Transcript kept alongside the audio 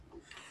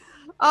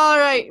All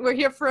right, we're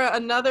here for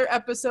another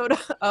episode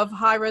of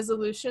High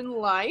Resolution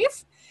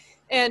Life.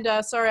 And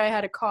sorry, I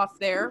had a cough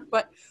there,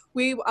 but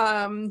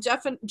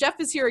Jeff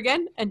is here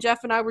again, and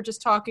Jeff and I were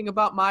just talking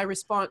about my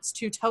response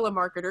to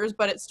telemarketers.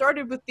 But it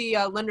started with the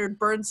Leonard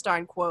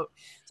Bernstein quote.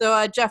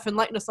 So Jeff,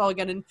 enlighten us all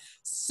again and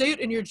say it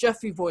in your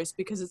Jeffy voice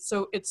because it's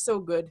so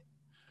good.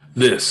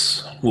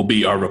 This will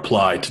be our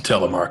reply to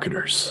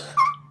telemarketers.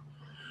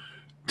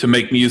 To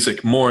make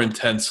music more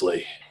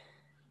intensely,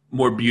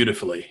 more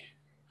beautifully,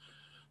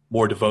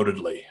 more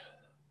devotedly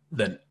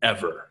than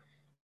ever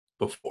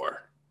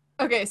before.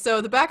 Okay, so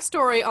the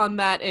backstory on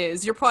that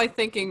is you're probably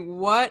thinking,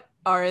 what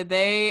are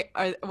they?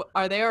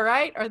 Are they all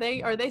right? Are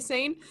they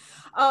sane?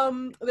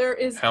 There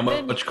is How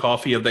much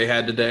coffee have they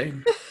had today?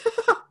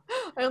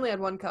 I only had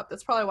one cup.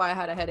 That's probably why I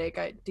had a headache.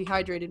 It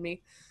dehydrated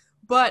me.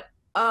 But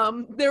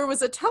there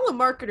was a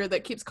telemarketer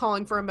that keeps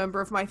calling for a member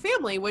of my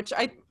family, which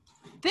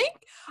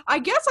I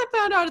guess I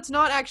found out it's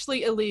not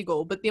actually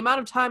illegal, but the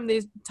amount of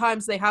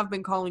times they have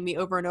been calling me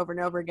over and over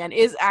and over again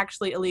is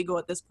actually illegal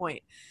at this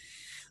point.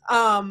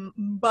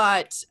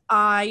 But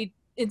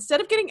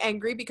instead of getting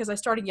angry because I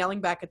started yelling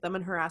back at them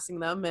and harassing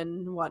them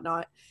and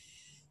whatnot,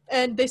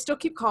 and they still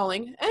keep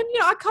calling, and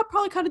I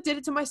probably kind of did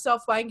it to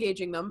myself by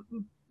engaging them,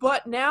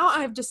 but now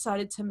I've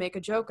decided to make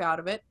a joke out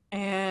of it,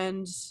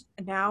 and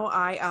now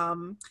I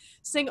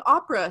sing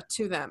opera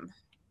to them.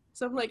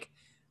 So I'm like,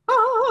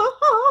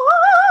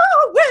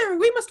 where?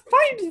 We must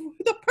find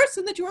the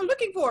person that you are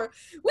looking for.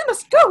 We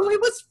must go. We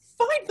must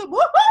find them.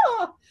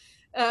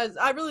 As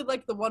I really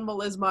liked the one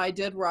melisma I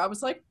did where I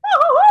was like,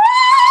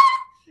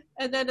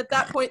 and then at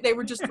that point they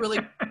were just really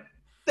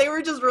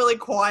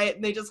quiet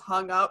and they just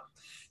hung up.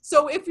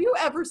 So if you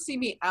ever see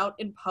me out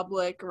in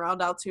public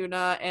around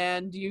Altoona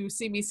and you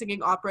see me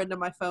singing opera into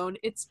my phone,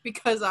 it's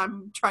because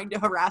I'm trying to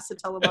harass a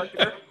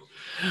telemarketer.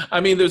 I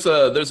mean, there's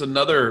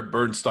another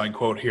Bernstein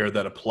quote here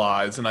that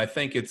applies, and I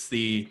think it's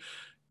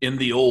in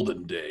the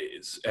olden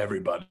days,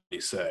 everybody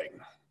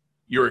sang.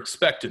 You're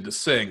expected to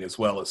sing as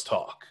well as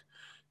talk.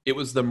 It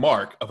was the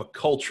mark of a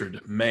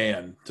cultured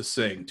man to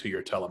sing to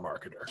your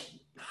telemarketer.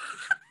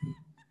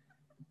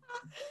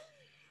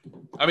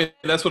 I mean,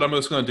 that's what I'm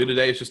most going to do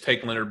today is just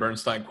take Leonard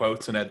Bernstein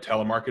quotes and add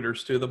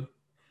telemarketers to them.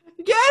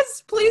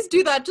 Yes, please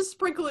do that. Just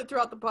sprinkle it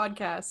throughout the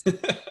podcast.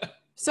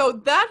 So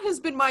that has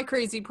been my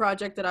crazy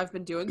project that I've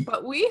been doing,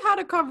 but we had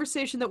a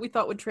conversation that we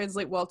thought would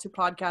translate well to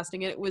podcasting,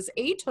 and it was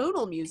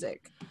atonal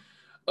music.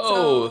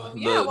 Oh,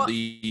 so,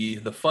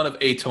 the fun of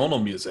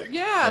atonal music.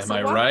 Yeah. Am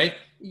I right?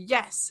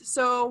 Yes.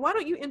 So why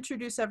don't you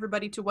introduce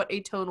everybody to what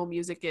atonal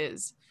music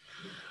is?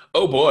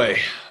 Oh boy.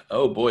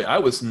 I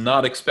was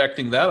not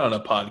expecting that on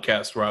a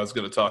podcast where I was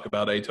going to talk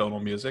about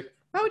atonal music.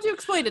 How would you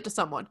explain it to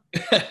someone?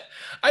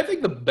 I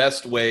think the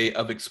best way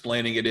of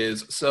explaining it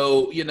is,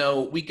 so,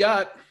 we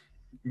got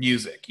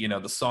music,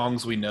 the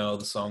songs we know,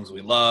 the songs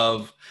we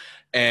love,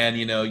 and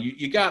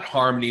you got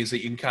harmonies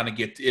that you can kind of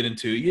get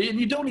into, and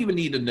you don't even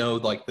need to know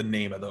like the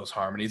name of those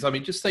harmonies. I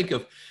mean, just think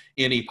of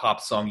any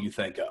pop song you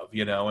think of,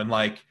 and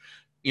like,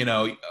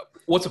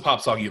 what's a pop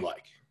song you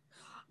like?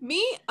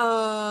 Me?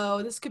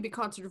 This could be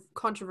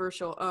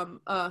controversial.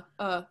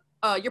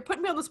 You're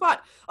putting me on the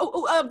spot.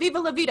 Viva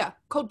La Vida,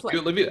 Coldplay.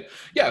 Viva La Vida.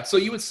 Yeah, so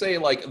you would say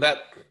like that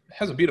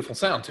has a beautiful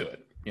sound to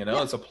it,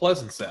 Yeah. It's a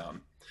pleasant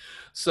sound.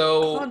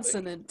 So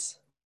consonant.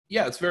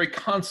 Yeah, it's very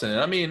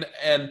consonant. I mean,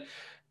 and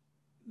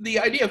the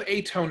idea of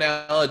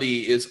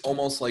atonality is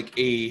almost like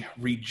a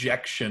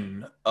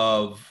rejection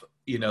of,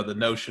 the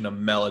notion of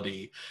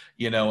melody,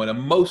 and a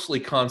mostly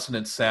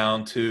consonant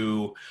sound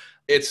to,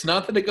 it's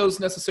not that it goes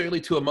necessarily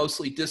to a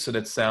mostly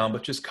dissonant sound,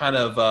 but just kind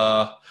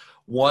of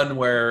one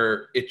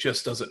where it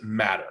just doesn't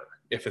matter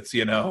if it's,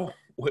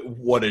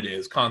 what it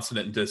is,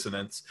 consonant and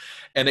dissonance.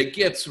 And it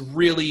gets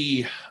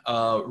really,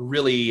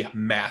 really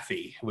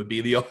mathy would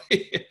be the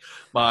only,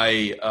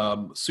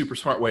 my super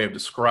smart way of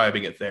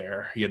describing it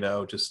there,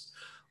 just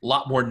a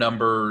lot more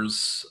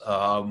numbers.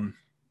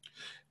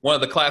 One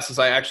of the classes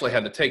I actually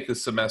had to take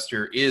this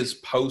semester is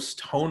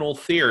post-tonal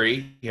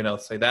theory,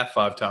 say that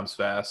 5 times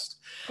fast.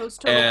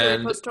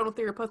 Post-tonal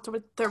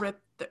theory.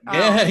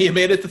 Yeah, you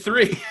made it to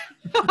 3.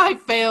 I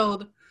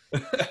failed.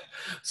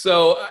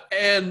 So,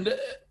 and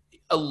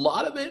a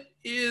lot of it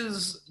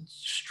is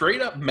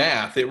straight up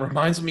math. It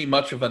reminds me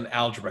much of an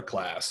algebra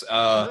class.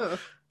 I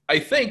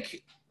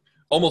think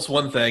almost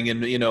one thing,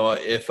 and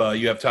if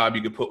you have time,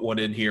 you could put one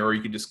in here, or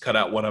you could just cut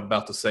out what I'm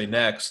about to say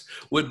next,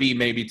 would be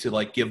maybe to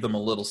like give them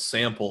a little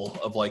sample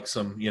of like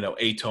some,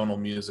 atonal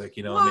music,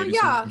 maybe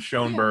some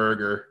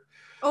Schoenberg or...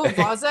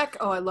 Wozzeck.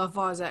 Oh, I love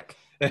Wozzeck.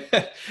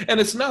 And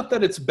it's not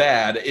that it's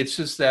bad. It's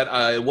just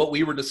that what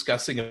we were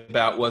discussing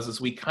about is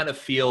we kind of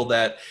feel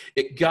that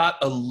it got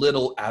a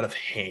little out of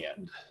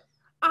hand.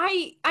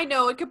 I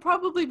know it could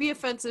probably be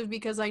offensive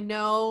because I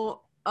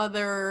know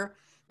other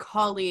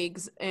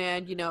colleagues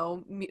and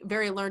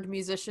very learned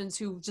musicians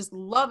who just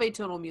love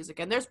atonal music,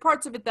 and there's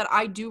parts of it that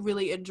I do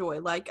really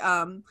enjoy. Like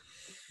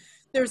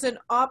there's an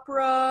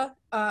opera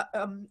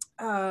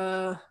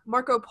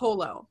Marco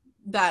Polo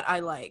that I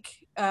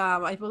like.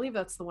 I believe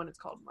that's the one it's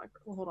called.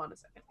 Well, hold on a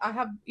second. I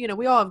have,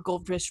 we all have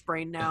goldfish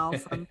brain now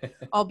from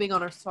all being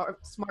on our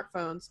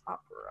smartphones.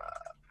 Opera,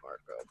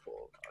 Marco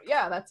Polo.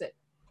 Yeah, that's it.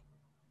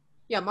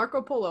 Yeah,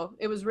 Marco Polo.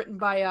 It was written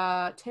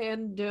by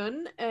Tan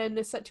Dun and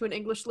is set to an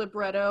English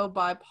libretto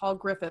by Paul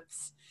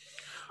Griffiths.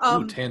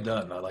 Ooh, Tan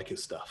Dun. I like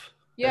his stuff.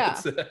 Yeah.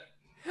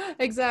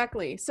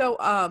 Exactly.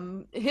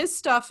 So his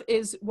stuff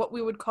is what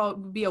we would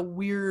be a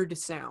weird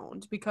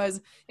sound because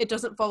it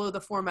doesn't follow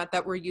the format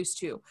that we're used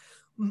to.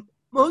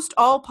 Most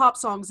all pop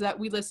songs that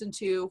we listen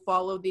to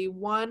follow the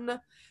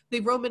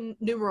Roman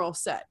numeral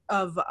set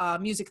of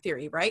music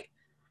theory, right?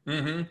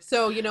 Mm-hmm.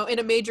 So, in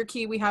a major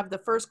key, we have the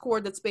first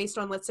chord that's based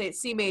on, let's say it's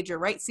C major,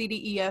 right? C,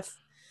 D, E, F.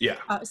 Yeah.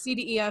 C,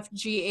 D, E, F,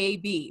 G, A,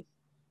 B.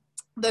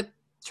 The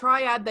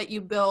triad that you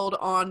build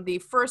on the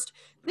first,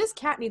 this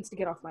cat needs to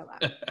get off my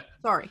lap.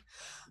 Sorry.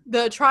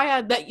 The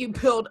triad that you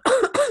build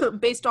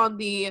based on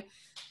the,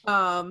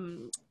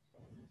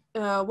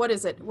 what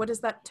is it? What is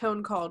that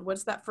tone called? What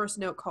is that first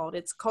note called?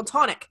 It's called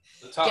tonic.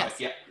 The tonic, yes.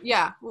 yeah.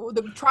 Yeah.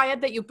 The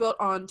triad that you built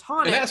on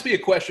tonic. And ask me a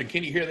question.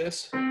 Can you hear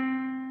this?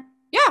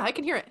 Yeah, I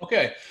can hear it.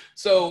 Okay.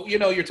 So,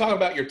 you're talking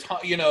about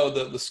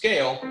the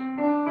scale,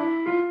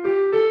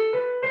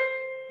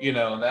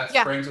 and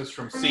that brings us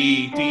from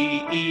C,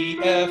 D, E,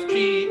 F,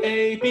 G,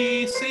 A,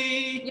 B,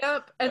 C.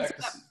 Yep. And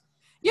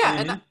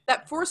and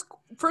that first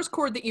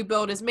chord that you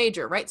build is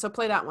major, right? So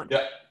play that one.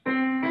 Yep.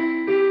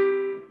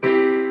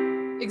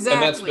 Exactly.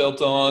 And that's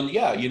built on,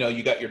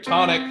 you got your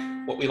tonic,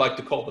 what we like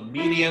to call the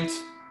mediant,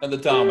 and the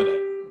dominant.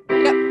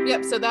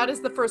 Yep. So that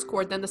is the first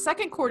chord. Then the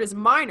second chord is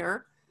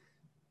minor.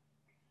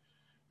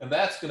 And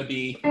that's going to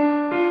be D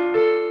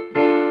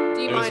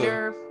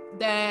minor.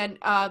 Then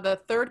the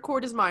third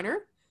chord is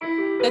minor.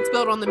 That's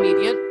built on the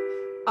mediant.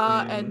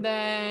 And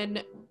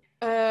then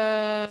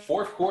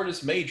fourth chord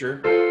is major.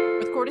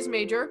 Fourth chord is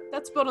major.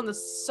 That's built on the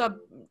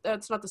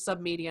that's not the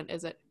submediant,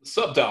 is it?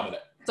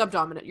 Subdominant.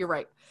 Subdominant, you're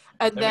right.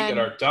 And then we get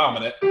our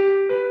dominant.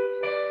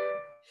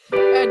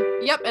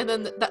 And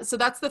then so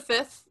that's the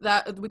fifth.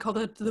 That we call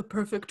that the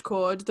perfect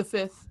chord, the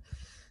fifth,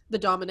 the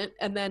dominant.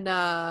 And then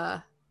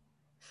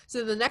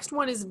so the next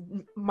one is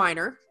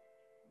minor.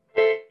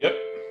 Yep.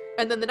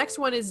 And then the next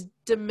one is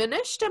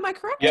diminished, am I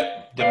correct?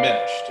 Yep,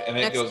 diminished. And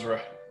it goes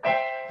right.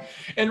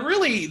 And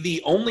really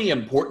the only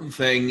important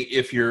thing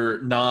if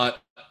you're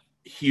not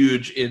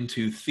huge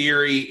into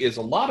theory is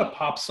a lot of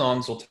pop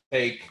songs will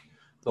take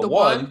the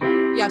one.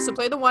 Yeah, so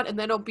play the one and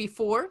then it'll be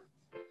four.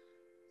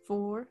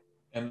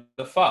 And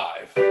the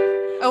 5.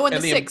 Oh, and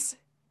the 6.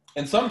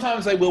 And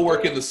sometimes they will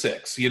work in the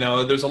 6.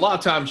 There's a lot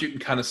of times you can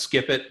kind of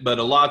skip it, but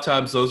a lot of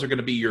times those are going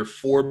to be your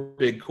 4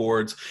 big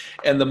chords.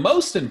 And the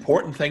most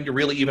important thing to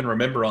really even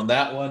remember on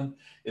that one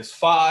is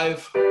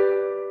 5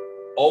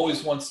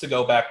 always wants to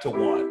go back to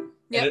 1.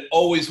 Yep. And it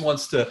always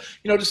wants to,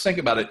 just think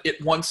about it. It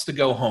wants to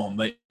go home.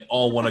 They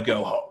all want to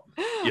go home.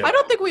 I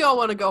don't think we all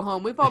want to go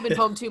home. We've all been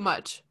home too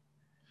much.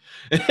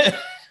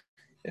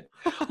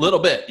 A little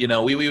bit, we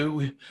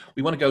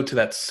want to go to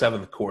that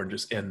 7th chord and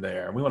just end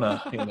there. We want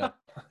to,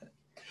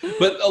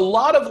 But a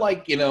lot of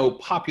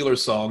popular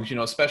songs,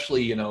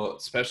 especially a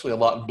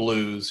lot in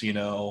blues,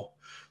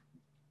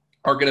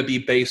 are going to be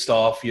based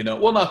off,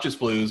 well, not just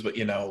blues, but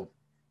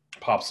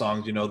pop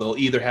songs, they'll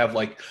either have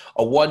a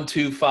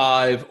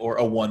 1-2-5 or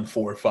a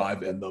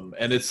 1-4-5 in them,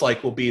 and it's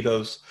will be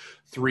those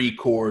 3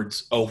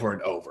 chords over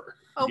and over.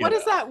 Oh, what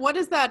is that? What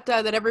is that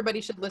that everybody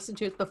should listen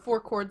to? It's the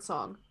 4-chord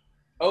song.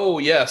 Oh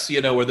yes,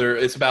 where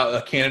it's about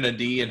a canon and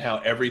D and how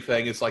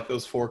everything is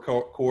those 4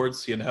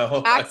 chords,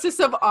 Axis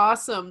of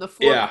Awesome, the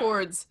 4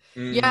 chords.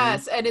 Mm-hmm.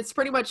 Yes, and it's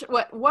pretty much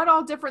what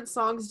all different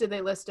songs do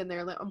they list in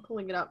there? I'm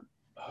pulling it up.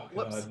 Oh,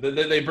 whoops.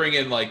 They bring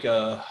in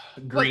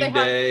Green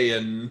Day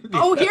and.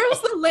 Oh,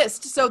 here's the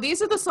list. So these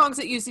are the songs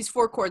that use these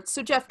 4 chords.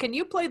 So Jeff, can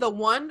you play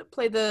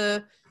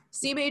the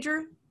C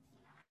major?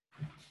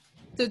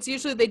 So it's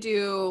usually they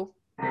do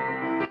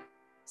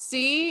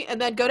C and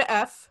then go to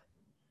F.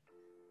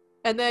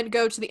 And then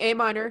go to the A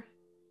minor.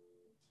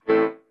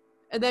 And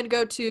then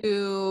go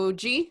to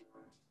G.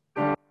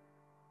 And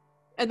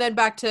then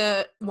back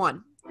to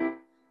 1.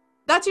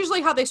 That's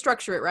usually how they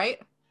structure it, right?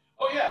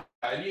 Oh, yeah.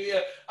 And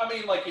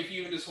if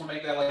you just want to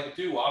make that a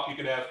doo-wop, you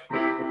could have...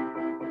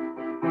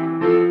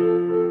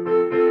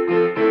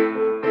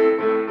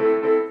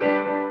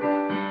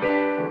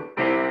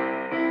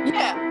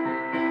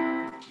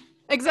 Yeah.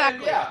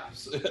 Exactly. Yeah.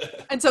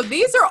 And so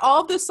these are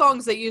all the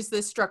songs that use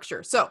this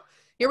structure. So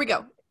here we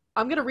go.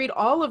 I'm going to read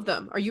all of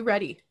them. Are you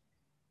ready?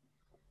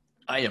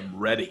 I am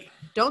ready.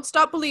 Don't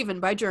Stop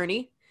Believin' by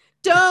Journey.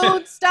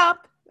 Don't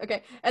stop.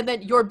 Okay. And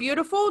then You're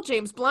Beautiful,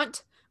 James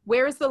Blunt.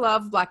 Where is the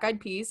Love, Black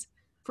Eyed Peas.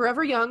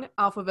 Forever Young,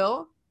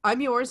 Alphaville.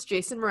 I'm Yours,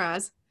 Jason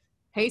Mraz.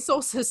 Hey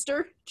Soul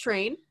Sister,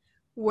 Train.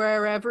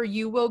 Wherever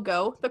You Will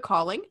Go, The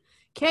Calling.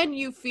 Can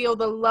You Feel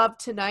the Love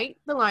Tonight,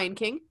 The Lion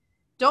King.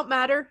 Don't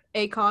Matter,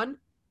 Akon.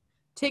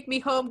 Take Me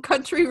Home,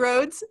 Country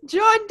Roads,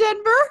 John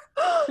Denver.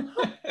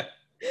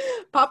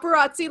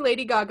 Paparazzi,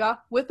 Lady Gaga.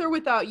 With or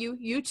Without You,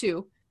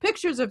 U2.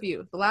 Pictures of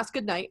You, The Last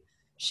Good Night.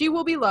 She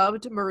Will Be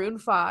Loved, Maroon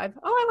 5.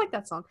 Oh, I like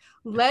that song.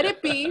 Let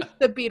It Be,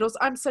 The Beatles.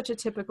 I'm such a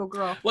typical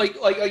girl. Like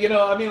you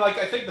know, I mean, like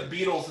I think the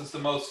Beatles is the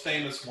most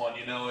famous one.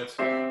 You know, it's.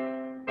 I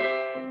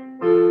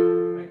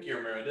can't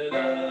remember.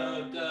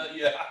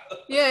 Yeah.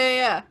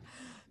 Yeah.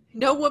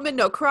 No Woman,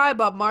 No Cry,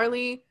 Bob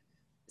Marley.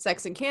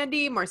 Sex and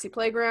Candy, Marcy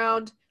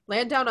Playground.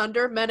 Land Down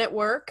Under, Men at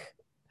Work.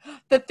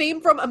 The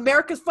theme from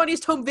America's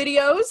Funniest Home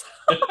Videos.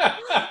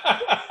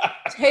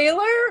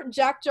 Taylor,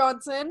 Jack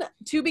Johnson,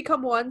 Two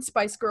Become One,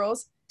 Spice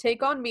Girls,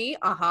 Take on Me,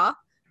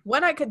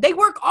 When I Could. They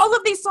work all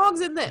of these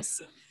songs in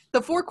this.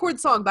 The 4-chord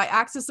song by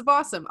Axis of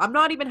Awesome. I'm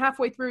not even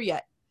halfway through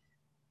yet.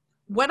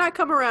 When I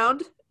Come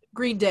Around,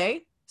 Green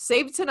Day,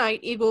 Save Tonight,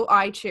 Eagle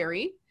Eye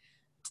Cherry,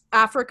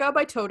 Africa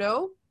by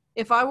Toto,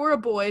 If I Were a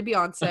Boy,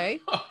 Beyonce,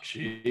 Oh,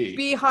 gee.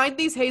 Behind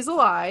These Hazel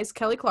Eyes,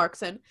 Kelly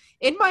Clarkson,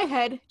 In My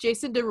Head,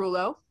 Jason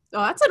Derulo.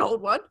 Oh, that's an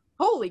old one.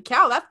 Holy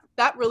cow,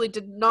 that really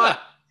did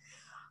not.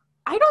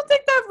 I don't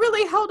think that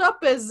really held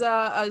up as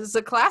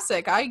a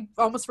classic. I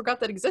almost forgot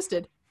that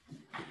existed.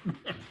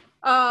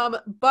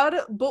 Let me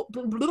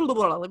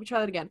try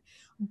that again.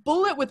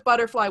 Bullet with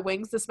Butterfly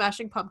Wings, The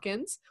Smashing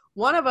Pumpkins.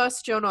 One of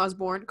Us, Joan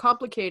Osborne.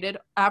 Complicated,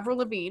 Avril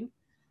Lavigne.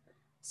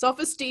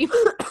 Self-Esteem,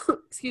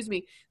 excuse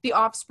me, The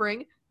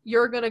Offspring.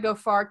 You're Gonna Go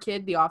Far,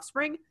 Kid, The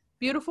Offspring.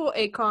 Beautiful,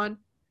 Akon.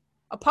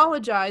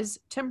 Apologize,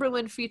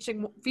 Timberland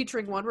featuring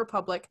One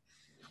Republic.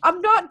 I'm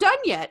not done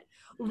yet.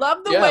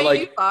 Love the Way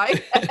You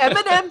Lie.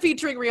 Eminem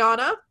featuring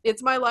Rihanna.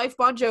 It's My Life,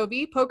 Bon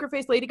Jovi. Poker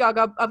Face, Lady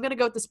Gaga. I'm going to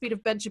go at the speed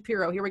of Ben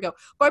Shapiro. Here we go.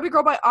 Barbie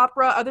Girl by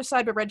Opera. Other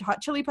Side by Red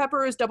Hot Chili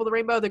Peppers. Double the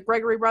Rainbow, The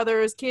Gregory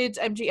Brothers. Kids,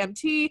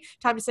 MGMT.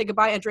 Time to Say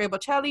Goodbye, Andrea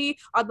Bocelli.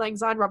 Auld Lang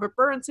Syne, Robert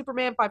Burns,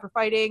 Superman, Five for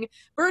Fighting.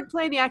 Bird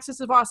Playing, The Axis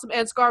of Awesome,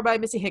 and Scar by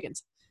Missy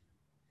Higgins.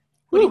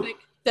 What do you think?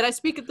 Did I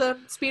speak at the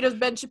speed of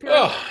Ben Shapiro?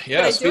 Oh,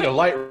 yeah, speed of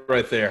light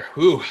right there.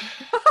 Ooh.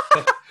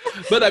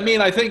 But I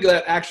mean, I think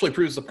that actually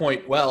proves the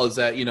point well, is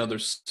that, you know,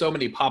 there's so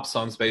many pop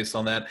songs based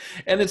on that.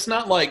 And it's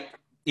not like,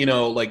 you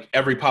know, like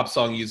every pop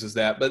song uses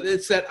that, but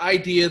it's that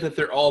idea that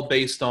they're all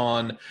based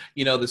on,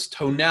 you know, this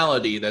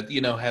tonality that,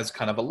 you know, has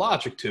kind of a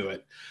logic to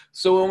it.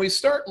 So when we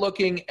start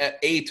looking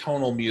at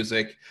atonal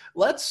music,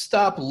 let's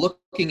stop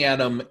looking at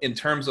them in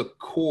terms of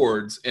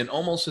chords and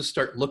almost just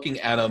start looking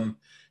at them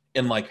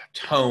in like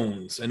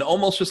tones and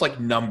almost just like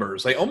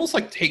numbers. They almost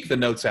like take the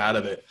notes out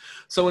of it.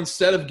 So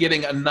instead of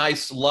getting a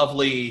nice,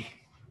 lovely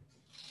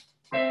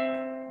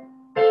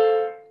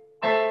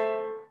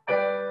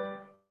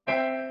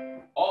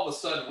all of a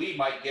sudden we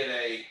might get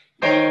a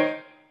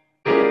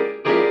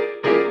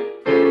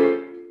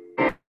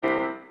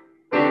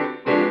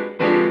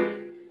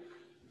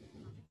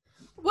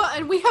well,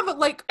 and we have it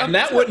like, and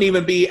that wouldn't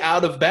even be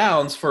out of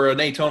bounds for an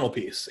atonal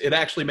piece. It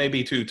actually may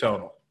be two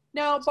tonal.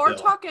 Now,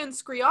 Bartok and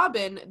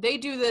Scriabin, they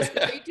do this.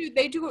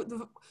 They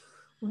do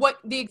what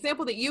the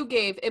example that you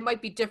gave. It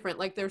might be different.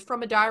 Like there's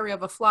From a Diary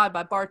of a Fly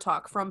by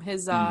Bartok from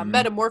his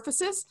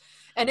Metamorphosis,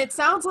 and it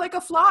sounds like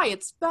a fly.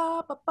 It's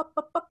ba, ba, ba,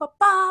 ba, ba, ba,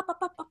 ba,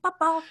 ba, ba,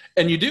 ba.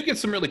 And you do get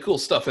some really cool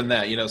stuff in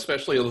that, you know,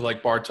 especially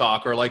like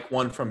Bartok or like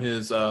one from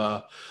his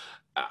Out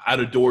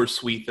of Doors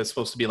suite that's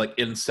supposed to be like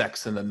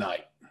Insects in the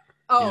Night.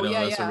 Oh, you know,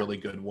 yeah, that's a really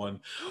good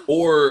one.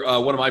 Or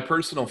one of my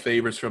personal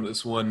favorites from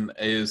this one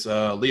is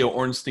Leo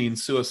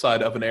Ornstein's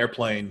Suicide of an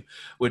Airplane,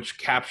 which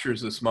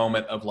captures this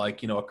moment of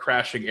like, you know, a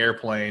crashing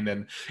airplane.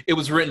 And it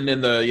was written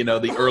in the, you know,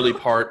 the early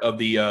part of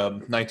the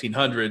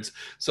 1900s.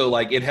 So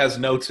like it has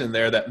notes in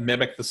there that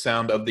mimic the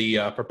sound of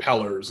the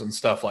propellers and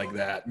stuff like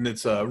that. And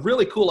it's a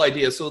really cool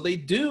idea. So they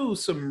do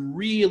some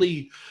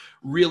really,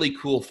 really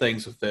cool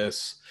things with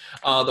this.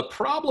 The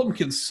problem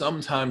can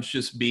sometimes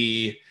just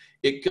be,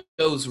 it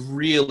goes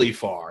really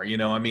far, you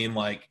know. I mean,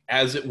 like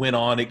as it went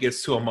on, it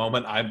gets to a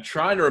moment. I'm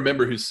trying to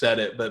remember who said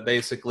it, but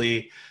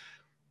basically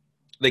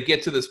they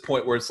get to this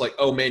point where it's like,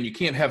 oh man, you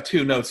can't have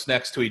two notes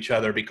next to each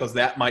other because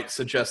that might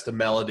suggest a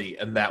melody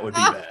and that would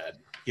be bad,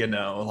 you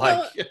know. Like,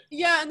 well,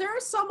 yeah, and there are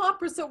some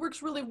operas that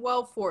works really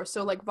well for.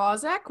 So like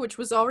Wozzeck, which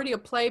was already a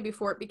play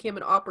before it became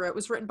an opera. It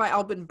was written by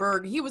Alban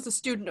Berg. He was a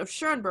student of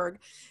Schoenberg.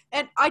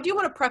 And I do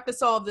want to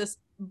preface all of this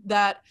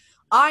that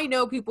I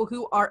know people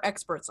who are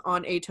experts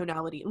on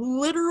atonality,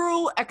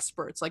 literal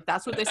experts. Like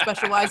that's what they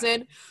specialize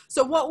in.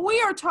 So what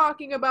we are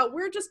talking about,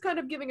 we're just kind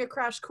of giving a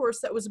crash course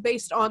that was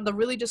based on the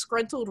really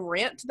disgruntled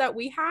rant that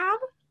we have.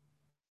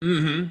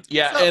 Mm-hmm.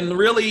 Yeah, so, and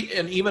really,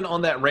 and even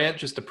on that rant,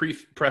 just to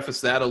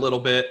preface that a little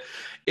bit,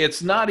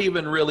 it's not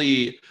even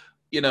really,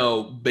 you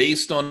know,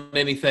 based on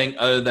anything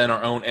other than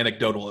our own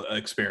anecdotal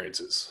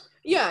experiences.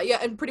 Yeah,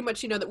 and pretty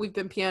much, you know, that we've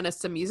been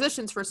pianists and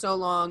musicians for so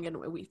long, and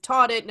we've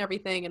taught it and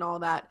everything and all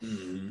that.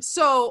 Mm-hmm.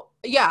 So,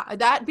 yeah,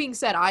 that being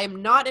said, I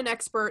am not an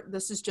expert.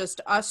 This is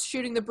just us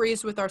shooting the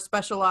breeze with our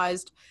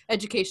specialized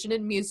education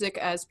in music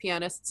as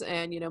pianists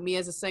and, you know, me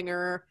as a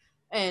singer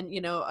and,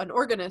 you know, an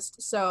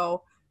organist.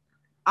 So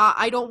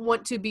I don't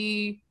want to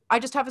be... I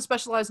just have a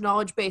specialized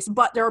knowledge base,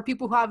 but there are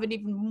people who have an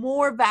even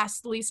more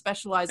vastly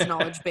specialized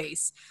knowledge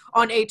base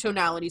on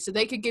atonality, so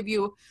they could give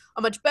you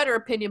a much better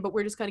opinion, but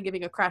we're just kind of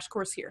giving a crash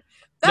course here.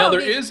 Now, there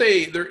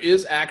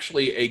is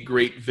actually a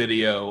great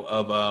video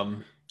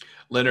of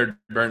Leonard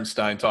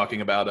Bernstein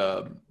talking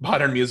about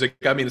modern music.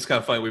 I mean, it's kind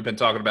of funny. We've been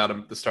talking about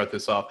him to start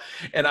this off.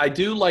 And I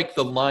do like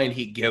the line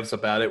he gives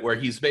about it, where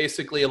he's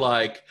basically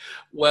like,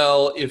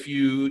 well, if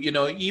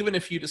even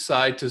if you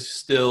decide to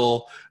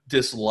still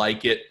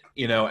dislike it,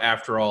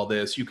 after all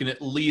this, you can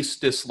at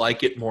least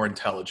dislike it more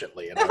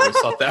intelligently. And I always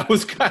thought that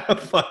was kind of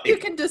funny. You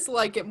can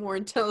dislike it more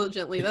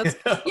intelligently. That's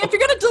if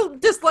you're going to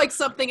dislike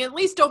something, at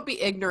least don't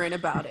be ignorant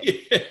about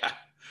it. Yeah.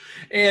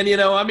 And,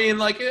 I mean,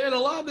 like, in a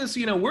lot of this,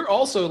 we're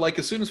also, like,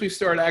 as soon as we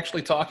started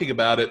actually talking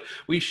about it,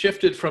 we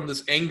shifted from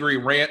this angry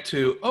rant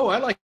to, oh, I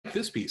like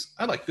this piece.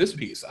 I like this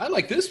piece. I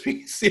like this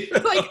piece.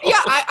 Like, yeah,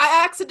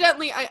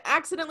 I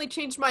accidentally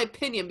changed my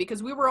opinion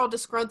because we were all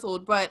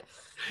disgruntled, but...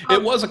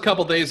 it was a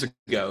couple days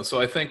ago, so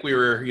I think we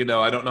were,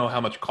 I don't know how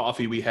much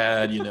coffee we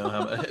had,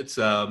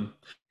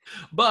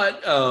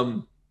 but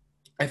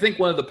I think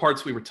one of the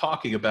parts we were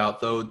talking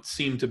about, though,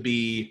 seemed to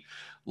be...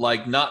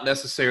 like not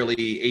necessarily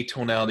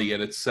atonality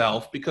in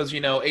itself, because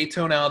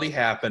atonality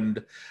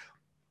happened,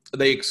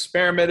 they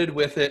experimented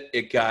with it,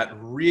 it got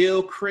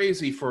real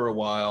crazy for a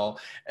while,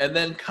 and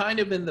then kind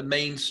of in the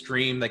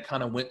mainstream they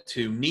kind of went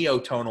to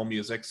neotonal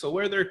music, so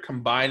where they're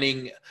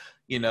combining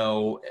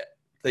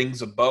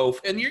things of both.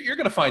 And you're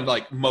going to find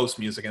like most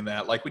music in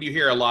that, like when you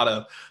hear a lot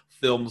of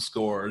film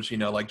scores,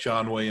 like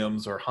John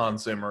Williams or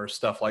Hans Zimmer,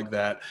 stuff like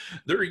that,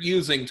 they're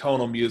using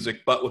tonal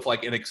music, but with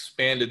like an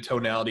expanded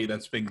tonality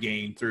that's been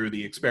gained through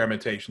the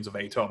experimentations of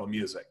atonal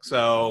music.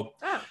 So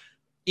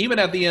even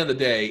at the end of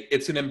the day,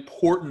 it's an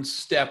important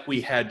step we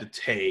had to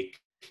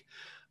take.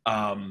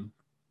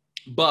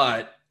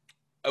 But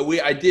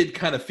I did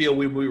kind of feel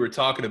when we were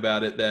talking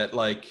about it that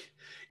like,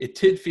 it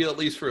did feel, at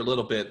least for a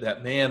little bit,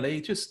 that man, they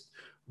just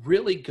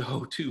really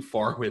go too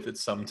far with it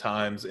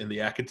sometimes in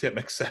the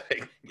academic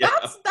setting.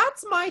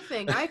 That's my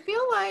thing. I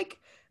feel like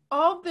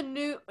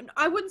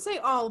I wouldn't say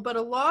all, but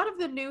a lot of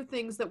the new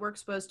things that we're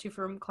exposed to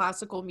from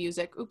classical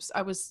music. Oops,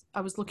 I was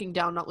looking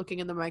down, not looking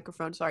in the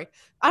microphone. Sorry.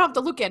 I don't have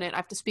to look at it. I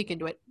have to speak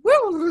into it.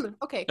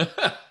 Okay.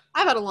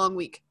 I've had a long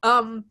week.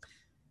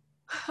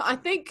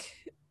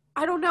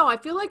 I don't know. I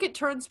feel like it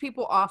turns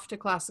people off to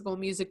classical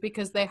music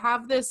because they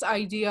have this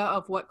idea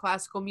of what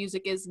classical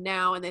music is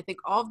now, and they think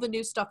all of the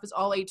new stuff is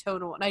all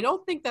atonal, and I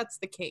don't think that's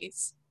the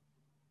case.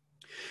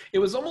 It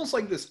was almost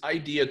like this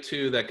idea,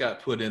 too, that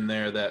got put in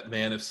there that,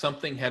 man, if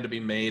something had to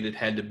be made, it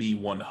had to be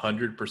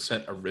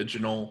 100%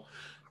 original,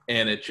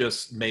 and it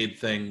just made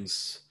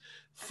things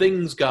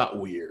got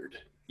weird.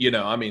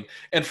 I mean,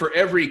 and for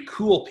every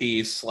cool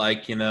piece,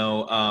 like,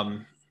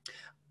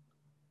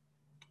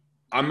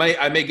 I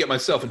may get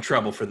myself in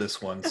trouble for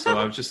this one, so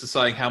I was just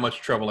deciding how much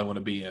trouble I want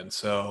to be in.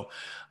 So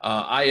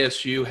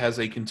ISU has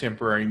a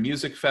contemporary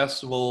music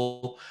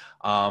festival.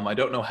 I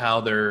don't know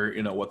how they're,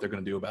 what they're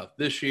going to do about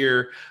this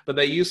year, but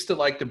they used to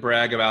like to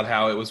brag about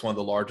how it was one of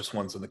the largest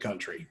ones in the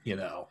country,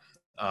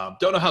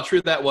 Don't know how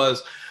true that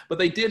was, but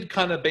they did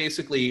kind of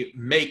basically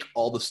make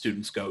all the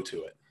students go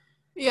to it.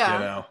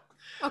 Yeah.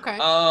 Okay.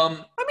 I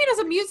mean,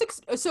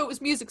 so it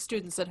was music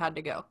students that had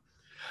to go.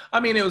 I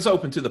mean, it was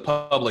open to the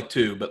public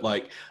too, but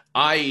like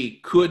I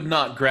could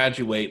not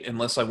graduate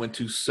unless I went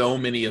to so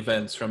many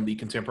events from the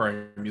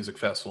Contemporary Music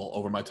Festival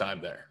over my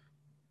time there.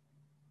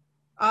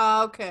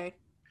 Okay.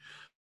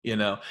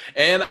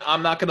 And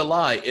I'm not going to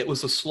lie, it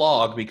was a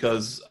slog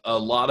because a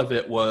lot of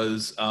it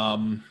was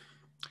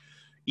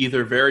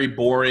either very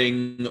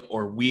boring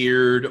or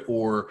weird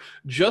or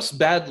just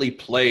badly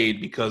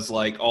played because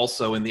like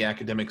also in the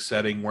academic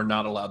setting, we're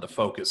not allowed to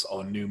focus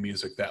on new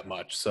music that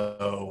much.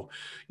 So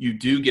you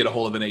do get a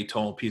hold of an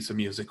atonal piece of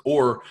music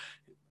or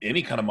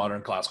any kind of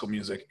modern classical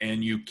music,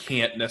 and you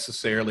can't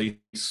necessarily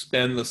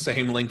spend the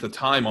same length of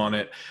time on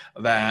it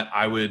that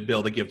I would be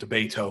able to give to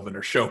Beethoven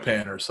or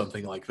Chopin or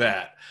something like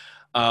that.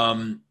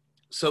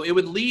 So it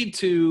would lead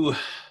to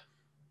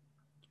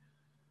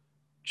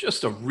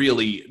just a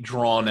really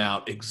drawn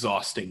out,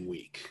 exhausting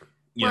week,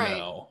 you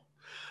know,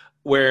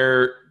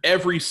 where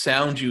every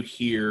sound you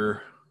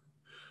hear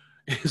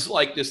is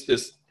like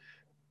this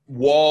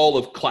wall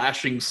of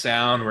clashing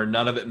sound where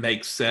none of it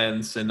makes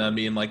sense. And I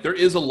mean, like, there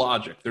is a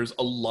logic. There's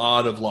a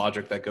lot of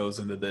logic that goes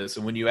into this.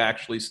 And when you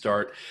actually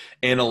start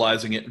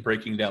analyzing it and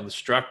breaking down the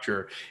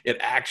structure, it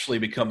actually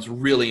becomes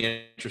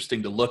really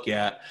interesting to look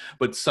at.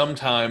 But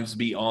sometimes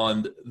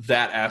beyond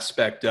that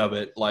aspect of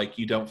it, like,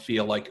 you don't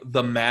feel like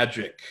the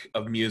magic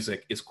of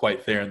music is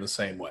quite there in the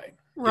same way.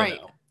 Right. You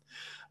know?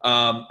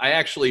 I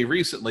actually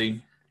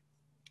recently,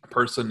 a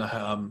person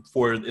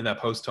in that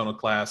post-tonal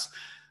class,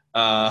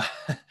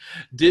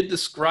 did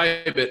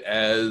describe it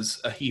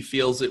as he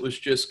feels it was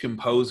just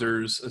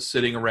composers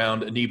sitting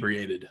around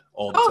inebriated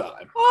all the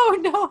time. Oh,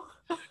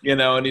 no. You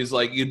know, and he's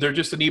like, they're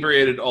just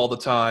inebriated all the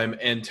time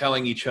and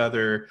telling each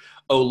other,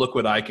 oh, look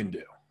what I can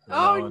do.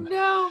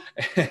 No.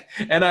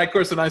 And I, of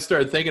course, when I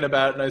started thinking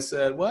about it, and I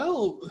said,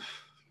 well,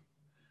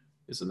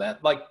 isn't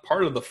that like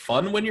part of the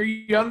fun when you're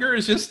younger?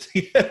 Is just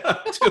do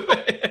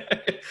it.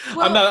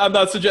 Well, I'm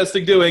not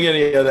suggesting doing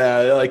any of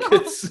that. Like, no.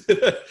 It's,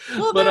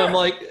 well, but I'm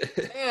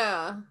like,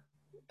 yeah.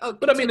 Oh,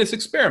 but I mean, it's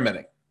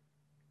experimenting.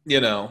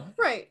 you know.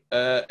 Right.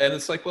 And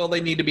it's like, well,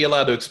 they need to be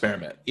allowed to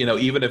experiment, you know,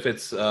 even if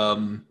it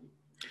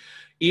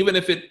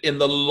in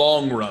the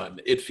long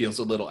run it feels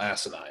a little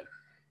asinine.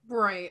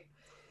 Right.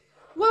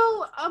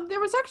 Well, there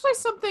was actually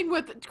something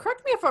with,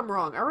 correct me if I'm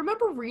wrong. I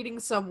remember reading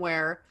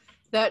somewhere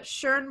that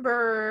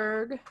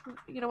Schoenberg,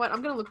 you know what?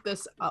 I'm going to look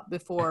this up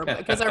before,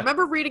 because I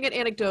remember reading it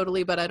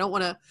anecdotally, but I don't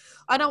want to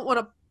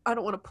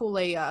pull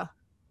a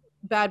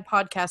bad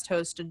podcast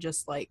host and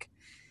just like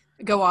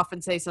go off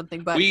and say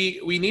something, but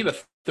We need a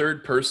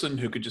third person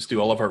who could just do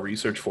all of our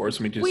research for us,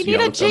 and we we just need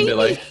yell a at them, be Jamie.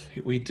 like,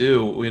 we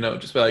do, you know,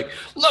 just be like,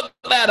 look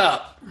that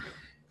up.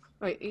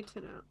 Wait, 8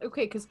 to 9.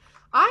 Okay, because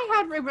I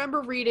had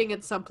remember reading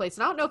it someplace,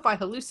 and I don't know if I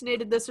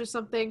hallucinated this or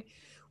something,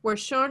 where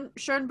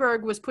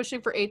Schoenberg was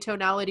pushing for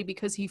atonality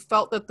because he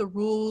felt that the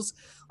rules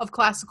of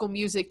classical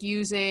music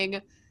using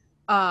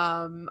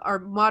our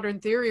modern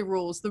theory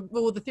rules,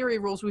 the theory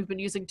rules we've been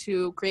using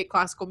to create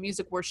classical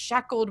music, were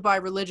shackled by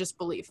religious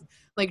belief,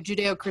 like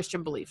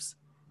Judeo-Christian beliefs.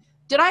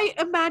 Did I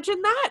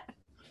imagine that?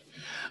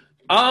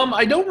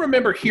 I don't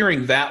remember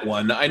hearing that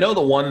one. I know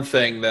the one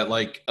thing that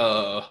like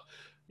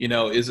you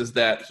know is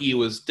that he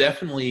was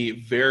definitely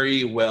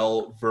very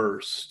well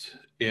versed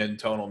in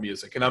tonal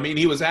music. And I mean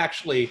he was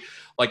actually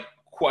like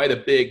quite a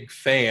big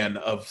fan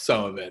of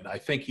some of it. I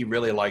think he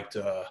really liked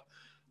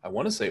I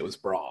want to say it was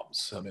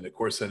Brahms. I mean, of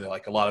course, then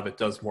like a lot of it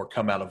does more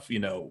come out of, you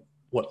know,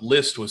 what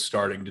Liszt was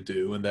starting to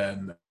do, and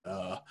then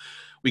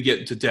we get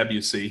into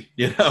Debussy,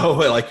 you know,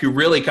 like you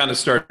really kind of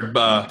started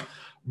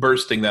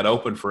bursting that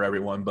open for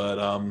everyone. But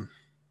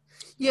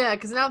Yeah,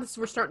 because now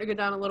we're starting to go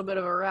down a little bit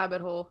of a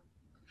rabbit hole.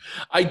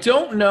 I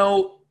don't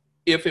know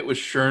if it was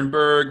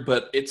Schoenberg,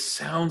 but it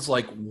sounds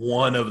like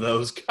one of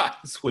those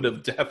guys would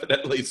have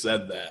definitely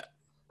said that.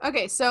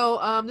 Okay,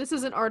 so this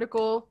is an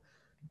article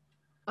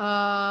from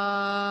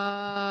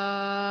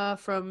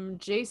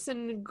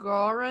Jason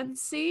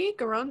Garonsi.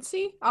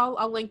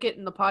 I'll link it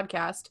in the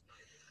podcast.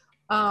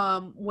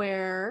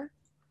 Where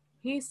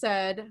he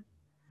said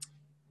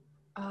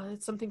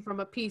it's something from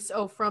a piece.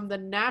 Oh, from the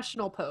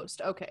National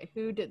Post. Okay,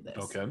 who did this?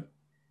 Okay.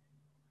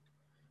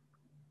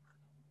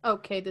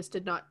 Okay, this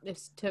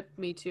took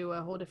me to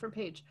a whole different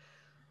page.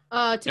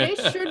 Today,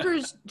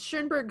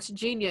 Schoenberg's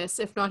genius,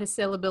 if not his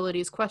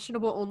salability, is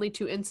questionable only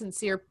to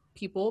insincere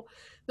people,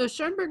 though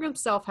Schoenberg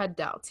himself had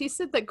doubts. He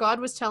said that God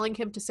was telling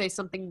him to say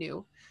something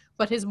new,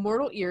 but his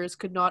mortal ears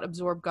could not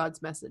absorb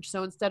God's message.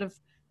 So instead of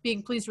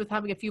being pleased with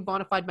having a few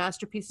bona fide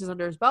masterpieces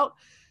under his belt,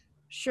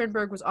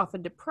 Schoenberg was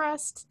often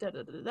depressed,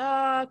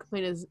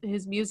 complained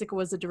his music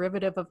was a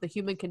derivative of the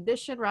human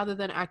condition rather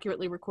than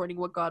accurately recording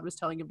what God was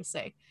telling him to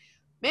say.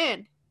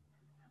 Man,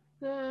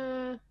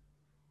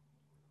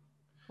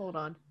 hold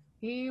on.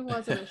 He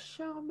wasn't a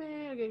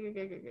showman.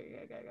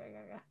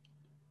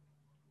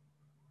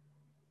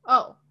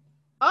 Oh,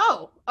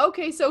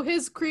 okay. So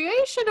his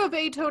creation of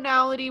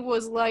atonality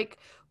was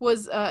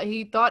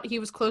he thought he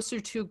was closer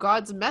to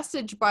God's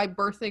message by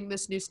birthing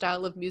this new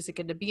style of music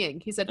into being.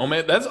 He said, Oh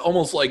man, that's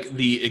almost like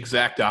the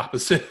exact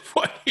opposite of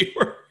what you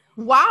were.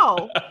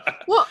 "Wow."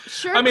 Well,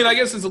 sure. I mean, I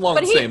guess it's along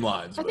the same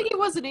lines. I think he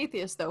was an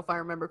atheist, though, if I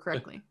remember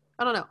correctly.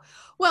 I don't know.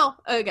 Well,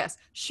 I guess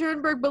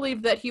Schoenberg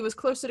believed that he was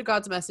closer to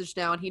God's message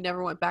now, and he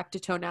never went back to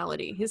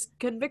tonality. His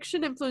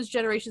conviction influenced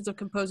generations of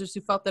composers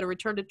who felt that a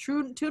return to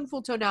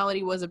tuneful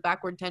tonality was a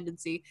backward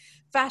tendency.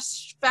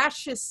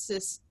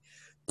 Fascistic.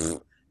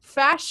 Help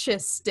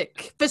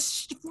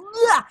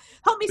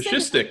me say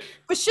this.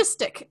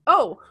 Fascistic.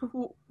 Oh,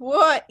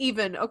 what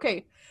even?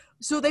 Okay.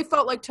 So they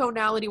felt like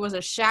tonality was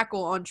a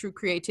shackle on true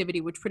creativity,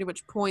 which pretty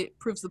much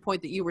proves the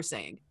point that you were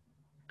saying.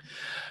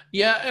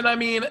 Yeah, and I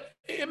mean,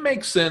 it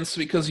makes sense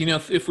because, you know,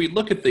 if we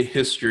look at the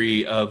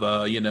history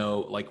of, you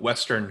know, like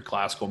Western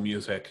classical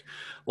music,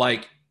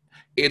 like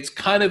it's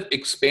kind of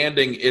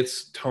expanding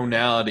its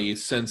tonality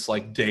since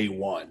like day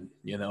one.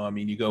 You know, I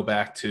mean, you go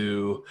back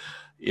to,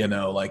 you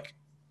know, like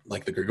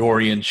the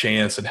Gregorian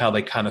chants and how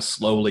they kind of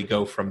slowly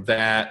go from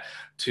that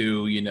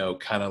to, you know,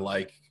 kind of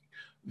like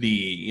the,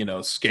 you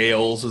know,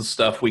 scales and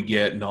stuff we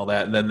get and all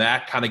that, and then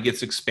that kind of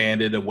gets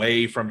expanded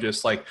away from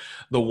just like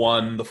the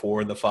 1, the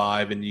 4, and the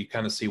 5, and you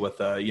kind of see what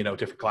the, you know,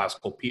 different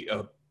classical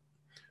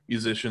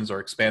musicians are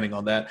expanding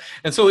on that.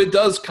 And so it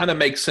does kind of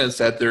make sense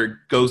that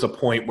there goes a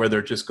point where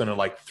they're just going to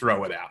like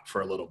throw it out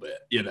for a little bit,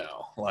 you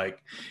know,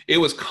 like it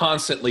was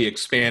constantly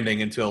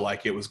expanding until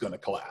like it was going to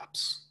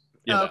collapse,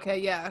 you know? Okay,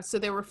 yeah. So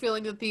they were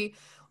feeling that the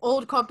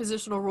old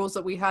compositional rules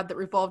that we had that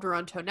revolved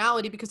around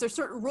tonality, because there's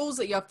certain rules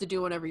that you have to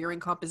do whenever you're in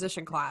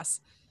composition class.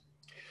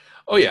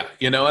 Oh yeah,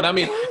 you know, and I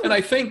mean, and I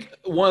think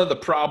one of the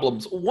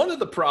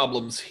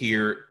problems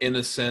here in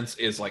a sense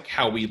is like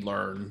how we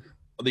learn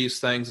these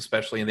things,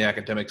 especially in the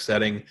academic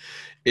setting,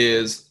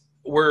 is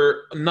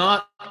we're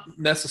not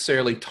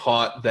necessarily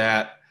taught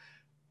that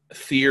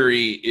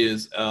theory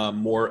is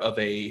more of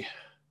a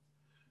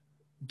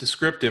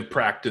descriptive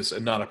practice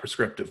and not a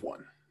prescriptive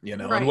one, you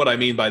know. Right. And what I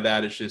mean by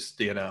that is just,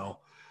 we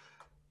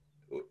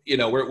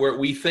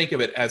think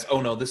of it as,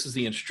 oh no, this is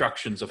the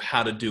instructions of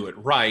how to do it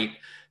right.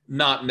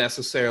 not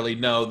necessarily,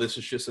 no, this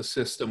is just a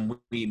system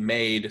we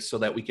made so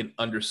that we can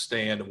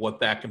understand what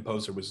that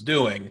composer was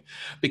doing.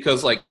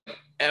 Because like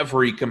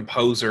every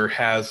composer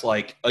has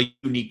like a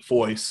unique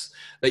voice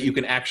that you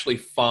can actually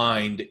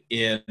find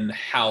in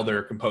how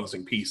they're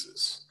composing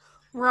pieces.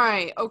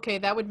 Right. Okay,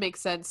 that would make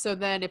sense. So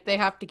then if they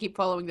have to keep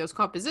following those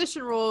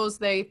composition rules,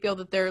 they feel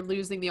that they're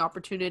losing the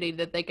opportunity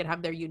that they can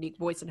have their unique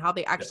voice and how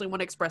they actually want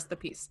to express the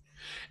piece.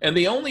 And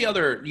the only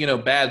other,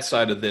 bad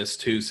side of this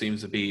too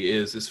seems to be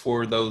is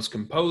for those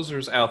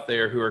composers out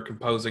there who are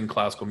composing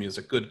classical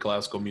music, good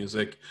classical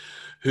music,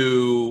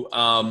 who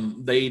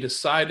they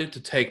decided to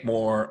take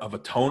more of a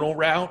tonal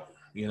route,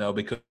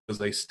 because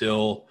they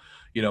still,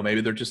 maybe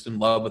they're just in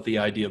love with the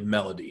idea of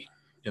melody,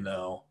 you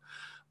know.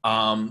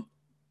 Um,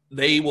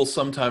 they will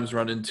sometimes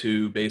run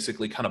into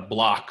basically kind of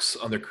blocks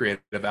on their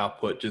creative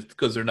output just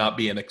because they're not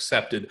being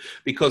accepted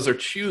because they're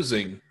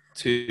choosing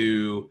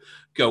to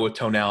go with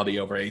tonality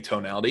over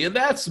atonality. And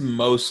that's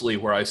mostly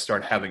where I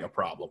start having a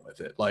problem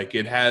with it. Like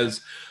it has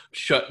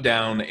shut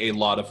down a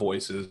lot of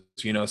voices,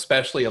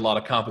 especially a lot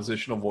of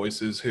compositional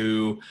voices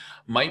who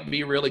might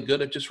be really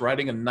good at just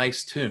writing a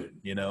nice tune,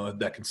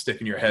 that can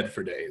stick in your head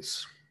for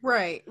days.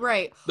 Right,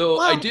 right. Though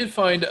I Well, did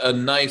find a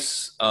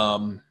nice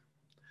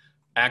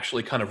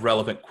actually kind of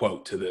relevant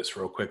quote to this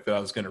real quick that I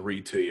was going to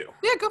read to you.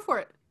 yeah, go for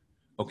it.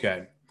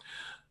 Okay.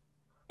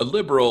 A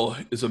liberal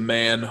is a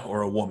man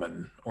or a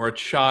woman or a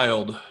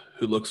child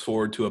who looks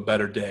forward to a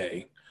better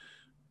day,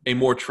 a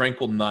more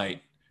tranquil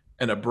night,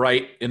 and a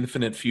bright,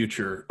 infinite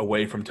future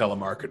away from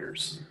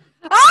telemarketers.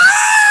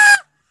 Ah!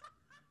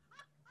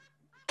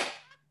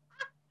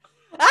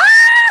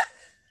 Ah!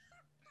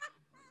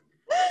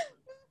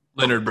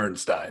 Leonard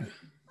Bernstein.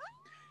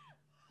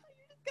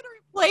 Gonna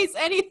replace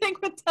anything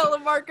with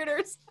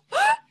telemarketers.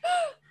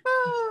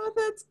 Oh,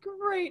 that's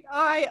great.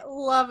 I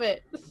love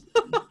it.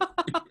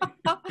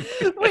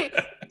 Wait,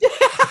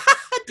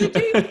 did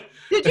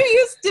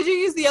you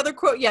use the other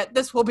quote yet?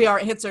 This will be our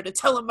answer to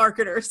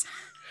telemarketers.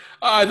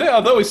 I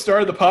thought we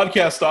started the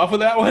podcast off with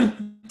that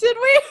one. Did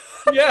we?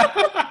 Yeah.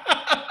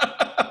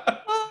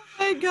 Oh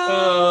my god.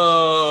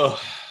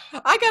 Oh.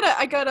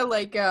 I gotta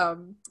like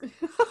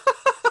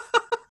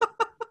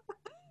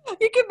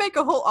you can make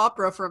a whole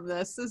opera from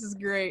this. This is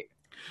great.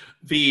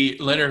 The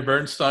Leonard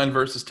Bernstein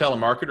versus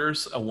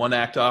telemarketers, a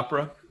one-act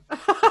opera.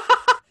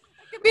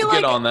 Could be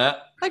Get on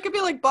that. That could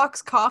be like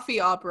box coffee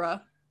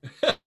opera.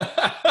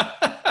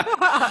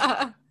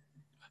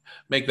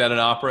 Make that an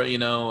opera,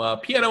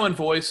 piano and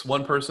voice,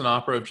 one-person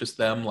opera of just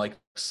them like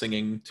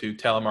singing to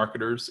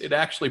telemarketers. It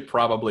actually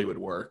probably would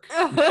work. You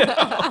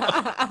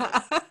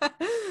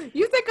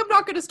think I'm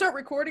not going to start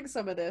recording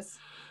some of this?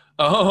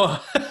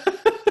 Oh.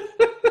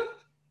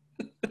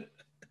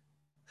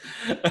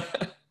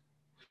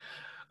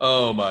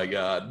 Oh my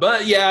God.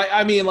 But yeah,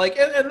 I mean, like,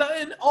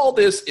 and all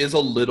this is a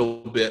little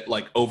bit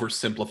like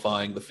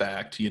oversimplifying the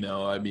fact,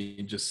 I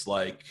mean, just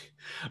like,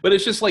 but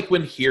it's just like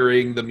when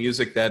hearing the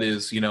music that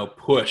is,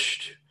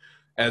 pushed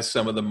as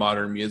some of the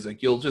modern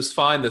music, you'll just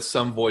find that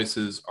some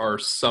voices are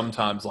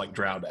sometimes like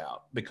drowned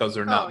out because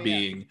they're not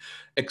being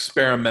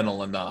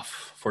experimental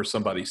enough for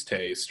somebody's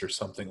taste or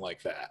something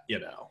like that,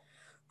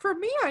 For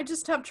me, I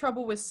just have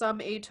trouble with some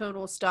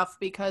atonal stuff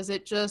because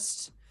it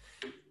just,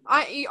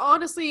 I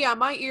honestly,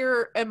 my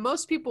ear and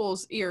most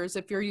people's ears,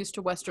 if you're used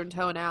to Western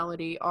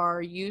tonality,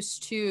 are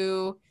used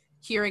to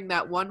hearing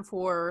that 1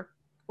 4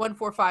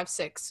 5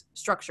 6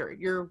 structure.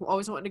 You're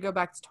always wanting to go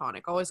back to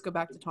tonic, always go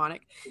back to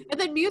tonic. And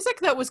then music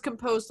that was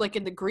composed like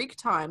in the Greek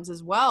times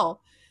as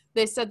well,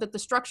 they said that the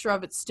structure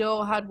of it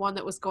still had one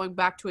that was going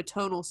back to a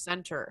tonal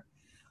center.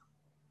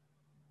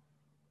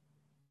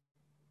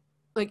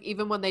 Like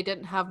even when they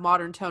didn't have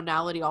modern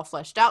tonality all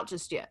fleshed out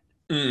just yet.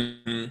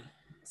 Mm-hmm.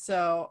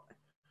 So.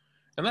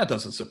 And that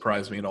doesn't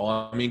surprise me at all.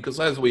 I mean, because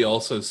as we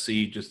also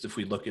see, just if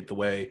we look at the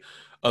way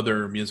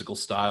other musical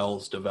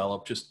styles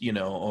develop, just,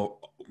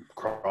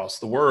 across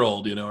the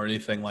world, or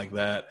anything like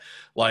that,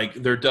 like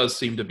there does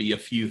seem to be a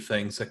few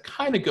things that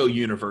kind of go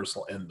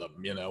universal in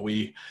them.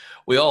 We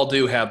all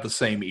do have the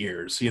same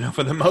ears,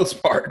 for the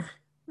most part.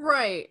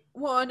 Right.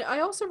 Well, and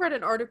I also read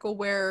an article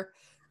where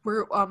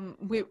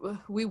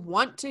we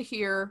want to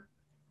hear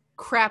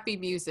crappy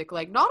music.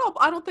 Like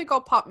I don't think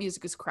all pop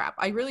music is crap.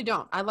 I really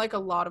don't. I like a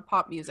lot of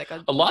pop music.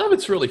 A lot of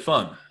it's really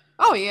fun.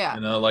 Oh yeah.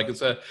 Like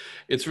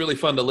it's really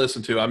fun to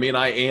listen to. I mean,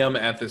 I am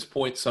at this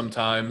point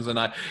sometimes, and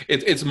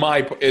it's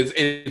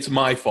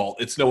my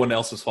fault. It's no one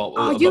else's fault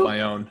but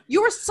my own.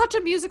 You are such a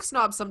music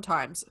snob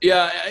sometimes.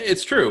 Yeah,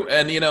 it's true.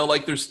 And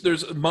like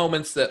there's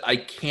moments that I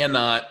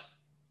cannot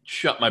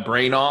shut my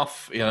brain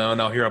off,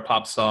 and I'll hear a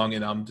pop song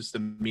and I'm just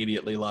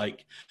immediately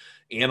like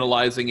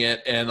analyzing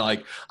it, and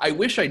like I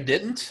wish I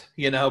didn't,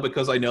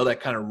 because I know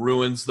that kind of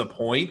ruins the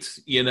point,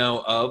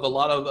 of a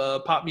lot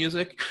of pop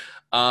music.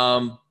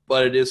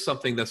 But it is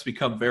something that's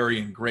become very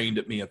ingrained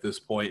at me at this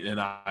point, and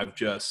I've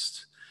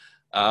just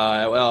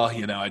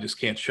I just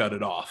can't shut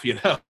it off,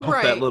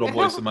 Right. That little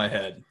voice in my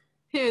head.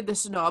 Hear the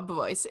snob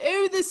voice.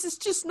 Oh, this is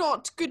just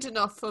not good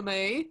enough for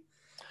me.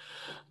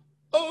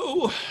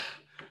 Oh,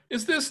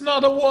 Is this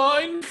not a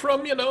wine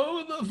from,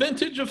 the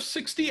vintage of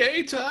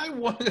 68? I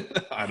don't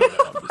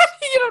know.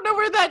 You don't know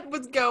where that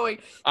was going.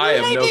 I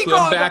have no Lady clue.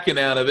 I'm Gaga. backing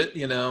out of it.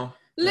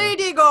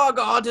 Lady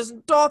Gaga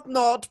doth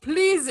not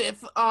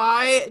pleaseth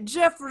I,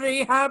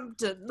 Jeffrey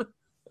Hampton.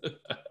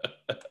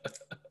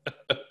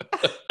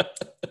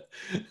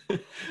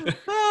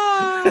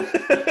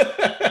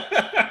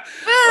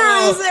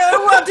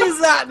 What is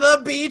that?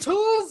 The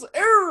Beatles?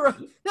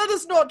 That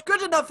is not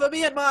good enough for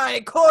me and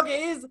my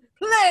corgis.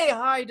 Play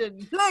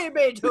Haydn, play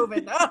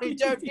Beethoven. I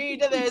don't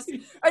need this.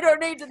 I don't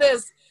need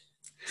this.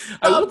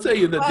 I will tell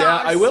you the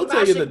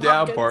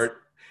down Pumpkins.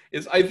 part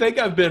is I think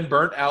I've been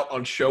burnt out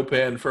on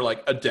Chopin for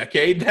like a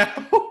decade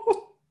now.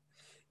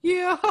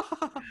 Yeah.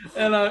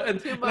 And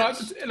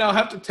I'll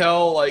have to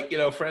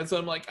tell friends,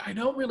 I'm like, I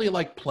don't really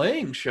like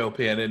playing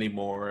Chopin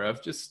anymore.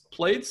 I've just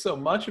played so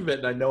much of it,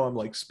 and I know I'm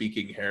like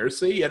speaking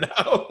heresy.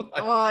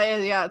 Well,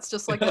 yeah, it's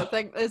just like that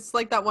thing. It's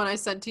like that one I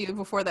sent to you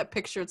before, that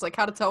picture. It's like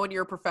how to tell when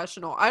you're a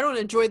professional. I don't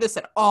enjoy this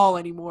at all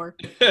anymore.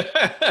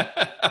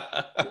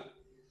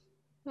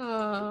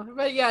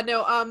 But yeah,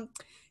 no.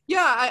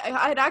 Yeah,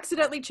 I had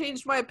accidentally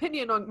changed my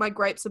opinion on my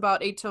gripes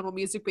about atonal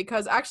music,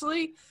 because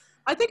actually,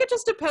 I think it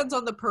just depends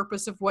on the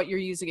purpose of what you're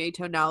using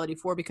atonality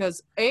for,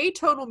 because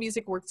atonal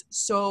music works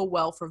so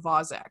well for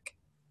Vozek.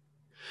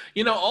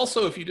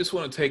 Also, if you just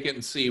want to take it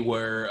and see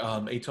where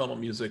atonal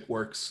music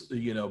works,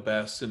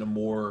 best in a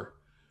more,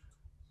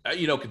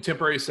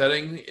 contemporary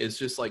setting, is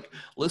just like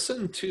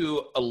listen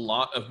to a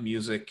lot of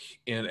music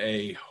in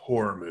a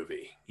horror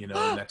movie,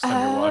 next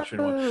time you're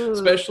watching one,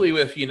 especially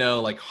with,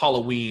 like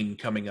Halloween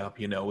coming up,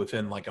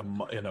 within like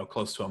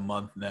close to a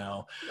month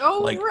now. Oh,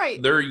 like,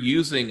 right. They're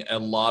using a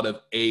lot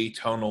of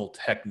atonal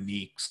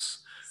techniques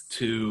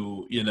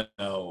to,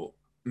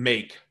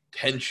 make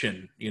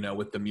tension,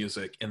 with the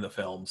music in the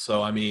film.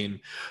 So, I mean,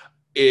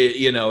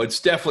 it's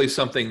definitely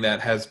something that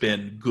has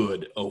been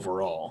good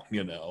overall,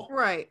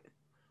 Right.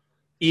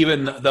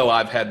 even though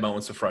I've had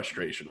moments of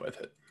frustration with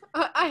it.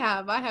 I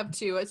have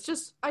too. It's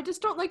just, I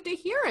just don't like to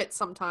hear it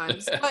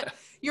sometimes. But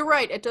you're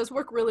right. It does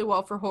work really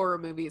well for horror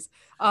movies.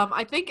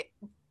 I think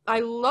I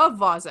love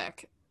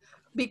Vozek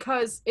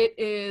because it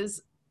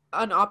is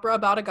an opera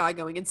about a guy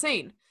going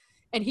insane,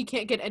 and he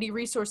can't get any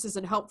resources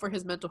and help for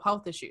his mental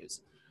health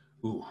issues.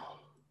 Ooh.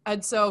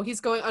 And so he's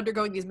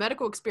undergoing these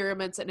medical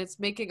experiments, and it's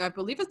making, I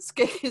believe it's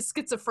his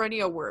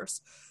schizophrenia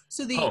worse.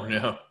 Oh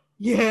no.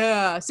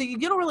 Yeah. So you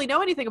don't really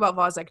know anything about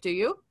Vozek, do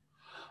you?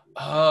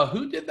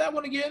 Who did that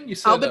one again? You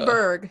said Albin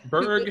Berg.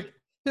 Berg.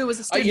 Who was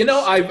a student.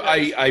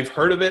 I've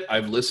heard of it.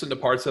 I've listened to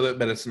parts of it,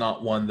 but it's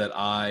not one that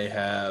I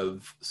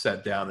have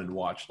sat down and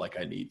watched like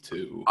I need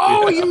to.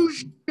 Oh, yeah. You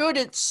should.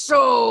 It's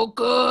so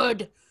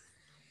good.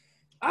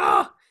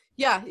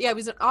 Yeah, he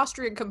was an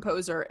Austrian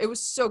composer. It was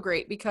so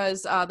great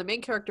because the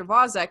main character,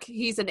 Vozek,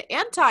 he's an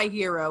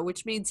anti-hero,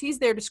 which means he's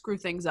there to screw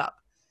things up.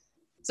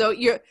 So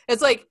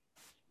it's like,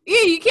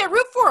 yeah, you can't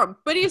root for him,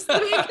 but he's the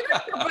main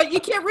character, but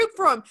you can't root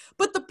for him.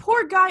 But the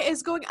poor guy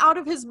is going out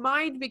of his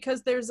mind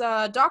because there's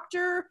a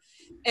doctor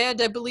and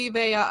I believe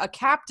a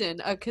captain,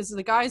 because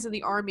the guy's in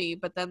the army,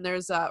 but then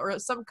there's or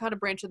some kind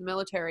of branch of the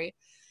military.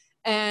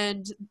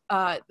 And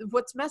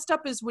what's messed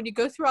up is when you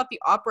go throughout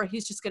the opera,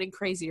 he's just getting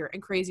crazier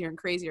and crazier and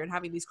crazier and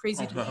having these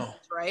crazy dreams,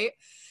 right?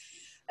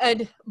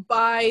 And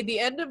by the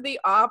end of the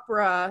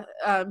opera,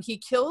 he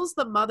kills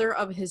the mother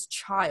of his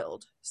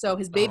child. So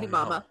his baby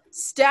mama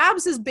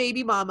stabs his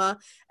baby mama,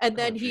 and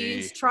then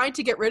he's trying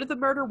to get rid of the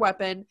murder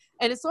weapon.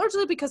 And it's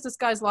largely because this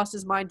guy's lost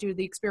his mind due to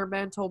the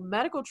experimental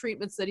medical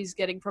treatments that he's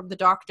getting from the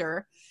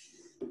doctor.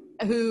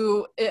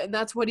 And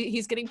that's what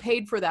he's getting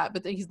paid for that,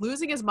 but he's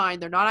losing his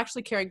mind. They're not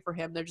actually caring for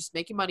him. They're just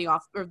making money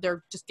off, or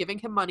they're just giving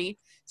him money,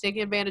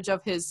 taking advantage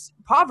of his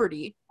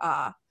poverty,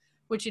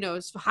 which,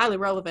 is highly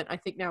relevant, I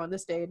think, now in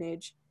this day and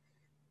age.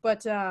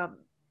 But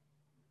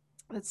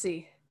let's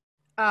see.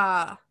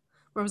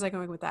 Where was I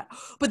going with that?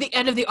 But the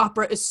end of the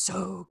opera is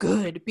so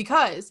good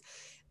because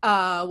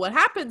what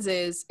happens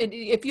is, and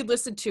if you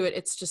listen to it,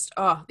 it's just,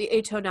 the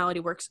atonality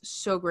works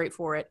so great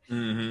for it.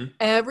 Mm-hmm.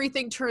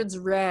 Everything turns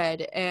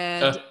red,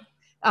 and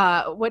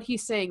what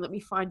he's saying, let me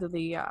find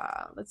the,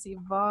 let's see,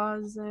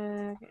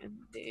 Vozek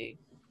ending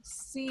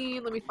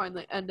scene. Let me find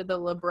the end of the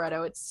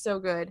libretto. It's so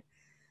good.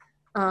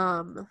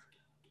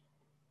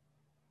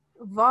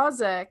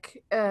 Vozek,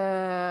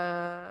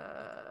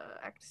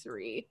 Act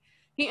 3.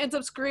 He ends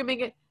up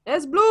screaming,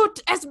 "Es Blut!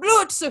 Es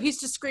Blut!" So he's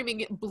just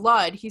screaming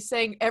blood. He's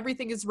saying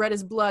everything is red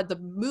as blood. The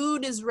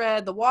moon is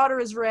red. The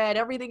water is red.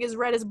 Everything is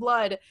red as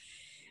blood.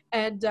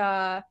 And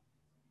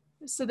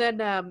so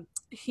then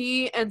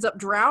he ends up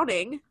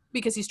drowning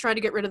because he's trying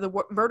to get rid of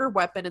the murder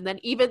weapon. And then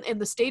even in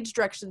the stage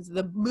directions,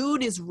 the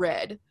moon is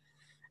red.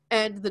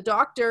 And the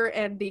doctor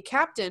and the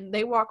captain,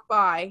 they walk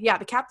by. Yeah,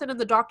 the captain and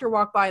the doctor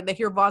walk by, and they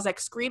hear Vozek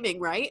screaming,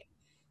 right?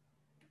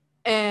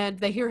 And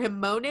they hear him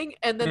moaning,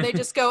 and then they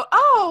just go,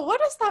 "Oh, what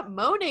is that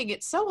moaning?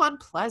 It's so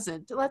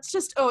unpleasant. Let's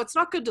just, it's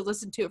not good to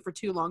listen to it for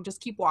too long.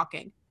 Just keep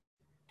walking."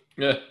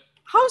 Yeah.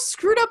 How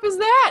screwed up is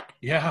that?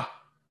 Yeah.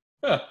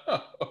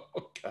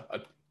 Oh,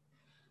 God.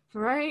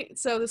 Right?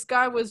 So this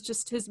guy was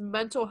just, his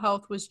mental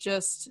health was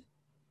just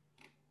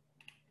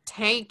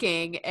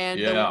tanking, and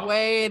the Yeah.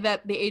 way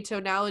that the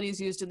atonality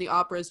is used in the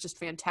opera is just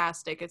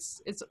fantastic.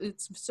 It's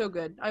so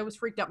good. I was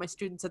freaked out my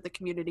students at the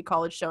community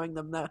college showing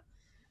them the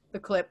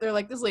clip. They're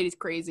like, "This lady's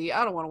crazy.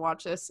 I don't want to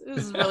watch this.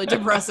 This is really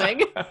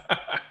depressing."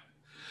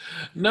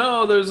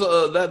 No, there's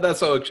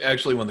that's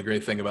actually one of the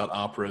great thing about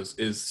operas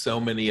is so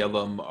many of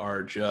them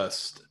are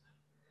just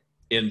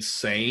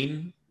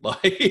insane,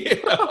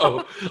 like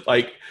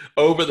like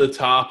over the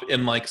top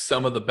in like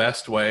some of the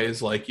best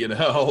ways, like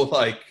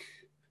like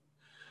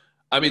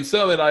I mean,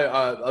 some of it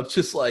I'm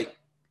just like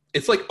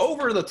it's like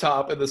over the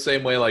top in the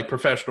same way like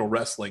professional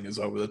wrestling is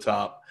over the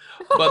top,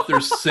 but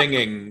there's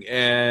singing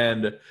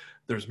and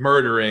there's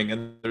murdering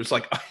and there's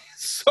like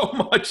so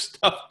much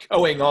stuff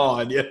going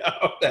on, that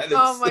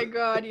Oh it's my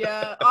god,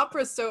 yeah.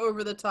 Opera's so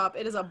over the top.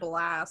 It is a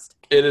blast.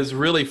 it is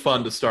really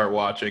fun to start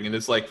watching, and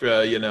it's like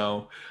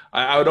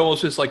I would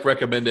almost just like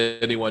recommend to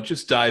anyone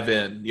just dive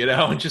in,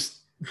 and just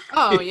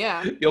Oh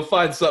yeah. you'll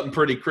find something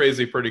pretty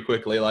crazy pretty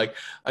quickly. Like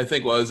I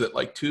think what was it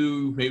like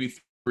 2 maybe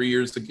 3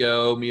 years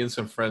ago, me and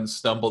some friends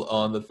stumbled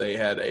on that they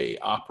had a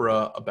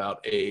opera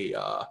about a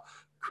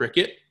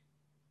cricket.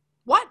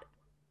 What?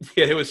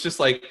 Yeah, it was just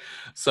like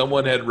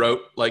someone had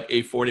wrote like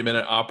a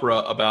 40-minute opera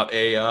about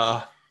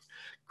a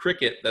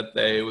cricket that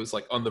they was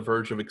like on the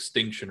verge of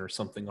extinction or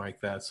something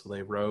like that. So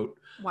they wrote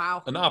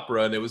Wow. an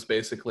opera, and it was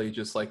basically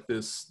just like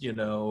this,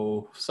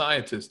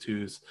 scientist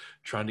who's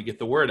trying to get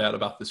the word out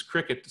about this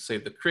cricket to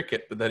save the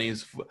cricket, but then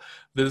he's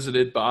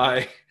visited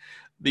by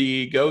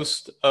the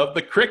ghost of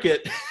the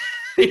cricket.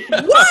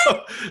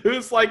 What? It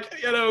was like,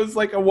 it was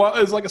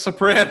like a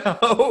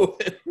soprano.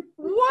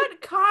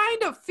 What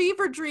kind of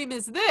fever dream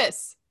is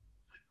this?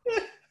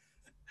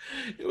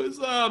 It was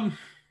I'm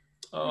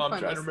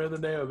trying to remember the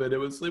name of it. It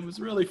was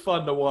really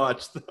fun to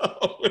watch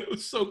though. It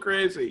was so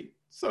crazy.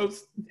 So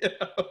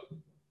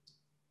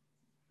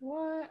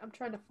What? I'm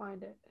trying to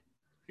find it.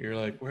 You're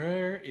like,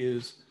 where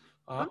is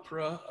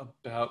opera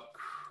about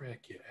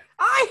cricket?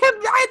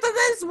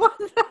 This one.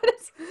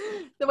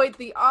 Wait,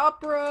 the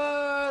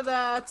opera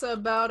that's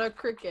about a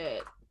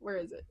cricket. Where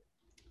is it?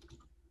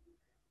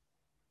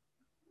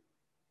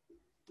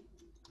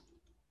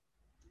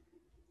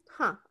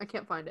 Huh, I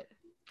can't find it.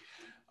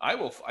 I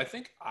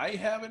think I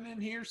have it in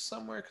here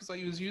somewhere because I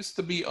used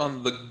to be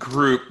on the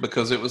group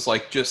because it was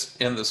like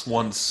just in this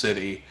one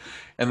city.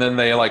 And then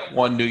they like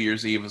one New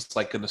Year's Eve was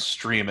like going to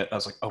stream it. And I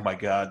was like, oh my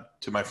God,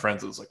 to my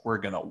friends, it was like, we're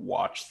going to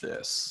watch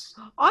this.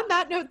 On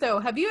that note, though,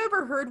 have you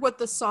ever heard what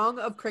the song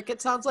of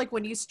cricket sounds like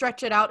when you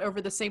stretch it out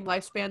over the same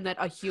lifespan that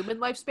a human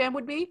lifespan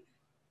would be?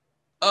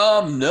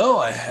 No,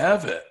 I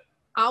haven't.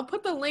 I'll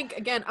put the link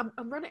again.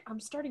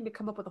 I'm starting to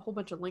come up with a whole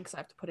bunch of links I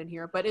have to put in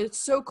here, but it's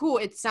so cool.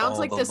 It sounds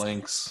like this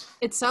links.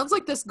 It sounds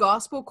like this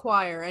gospel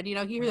choir, and you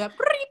hear that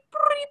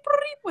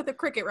with a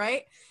cricket,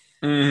 right?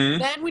 Mm-hmm.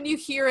 Then when you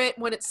hear it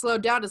when it's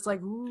slowed down, it's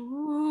like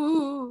ooh.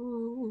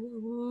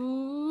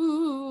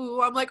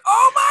 I'm like,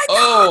 oh my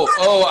god!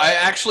 Oh, I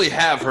actually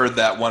have heard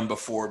that one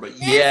before, but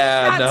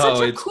yeah,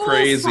 no, it's cool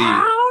crazy.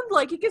 Sound.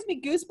 Like it gives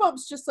me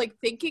goosebumps just like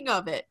thinking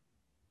of it.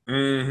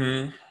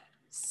 Mm-hmm.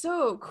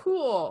 So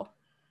cool.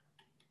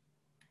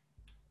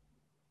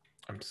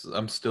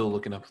 I'm still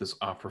looking up this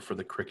opera for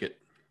the cricket.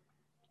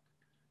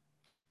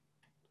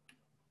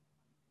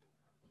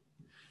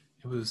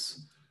 It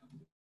was.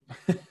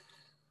 I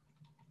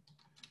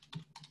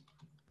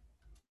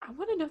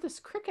want to know this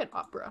cricket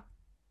opera.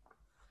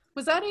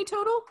 Was that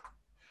atonal?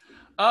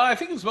 I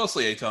think it was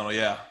mostly atonal.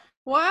 Yeah.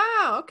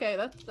 Wow. Okay,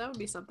 that would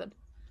be something.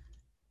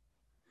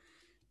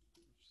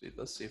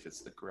 Let's see if it's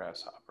the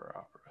grasshopper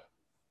opera.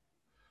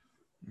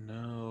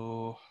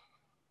 No.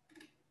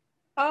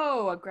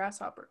 Oh, a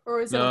grasshopper.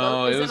 Or is it it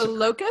a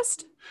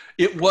locust?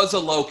 It was a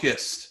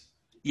locust.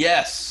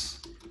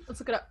 Yes. Let's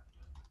look it up.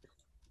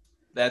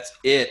 That's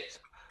it.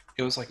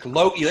 It was like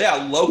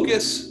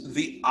Locust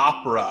the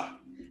opera.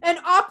 An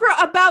opera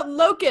about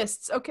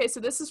locusts. Okay, so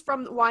this is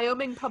from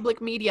Wyoming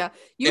Public Media.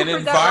 An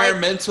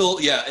environmental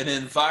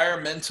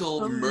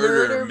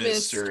murder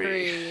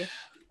mystery.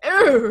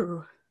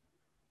 Ooh.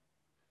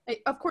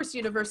 Of course, the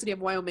University of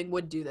Wyoming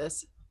would do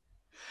this.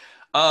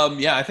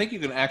 Yeah, I think you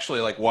can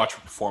actually like watch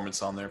a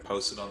performance on there,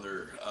 posted on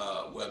their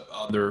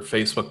on their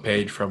Facebook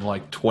page from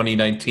like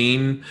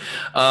 2019.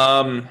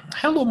 I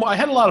had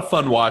a lot of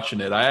fun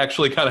watching it. I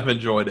actually kind of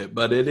enjoyed it,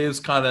 but it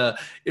is kind of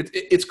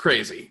it's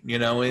crazy,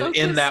 in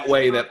that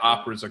way that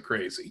operas are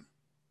crazy.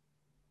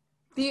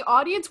 The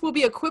audience will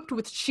be equipped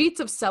with sheets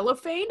of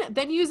cellophane,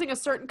 then using a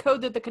certain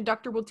code that the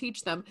conductor will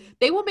teach them,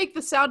 they will make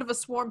the sound of a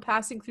swarm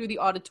passing through the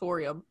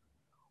auditorium.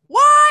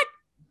 What?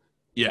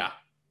 Yeah.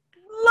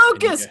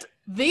 Locust.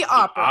 The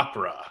opera.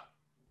 Opera.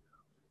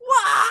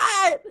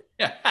 What?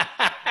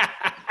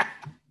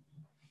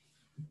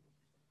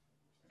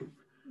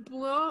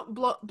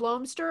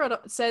 Blomster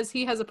says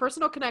he has a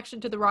personal connection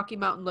to the Rocky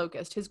Mountain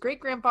locust. His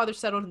great-grandfather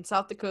settled in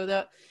South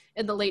Dakota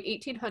in the late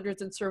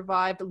 1800s and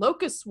survived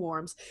locust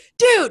swarms.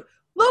 Dude,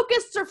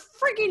 locusts are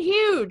freaking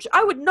huge.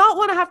 I would not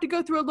want to have to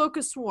go through a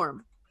locust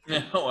swarm.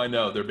 No, I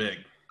know. They're big.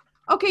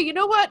 Okay, you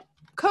know what?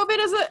 COVID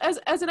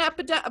as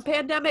a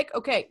pandemic,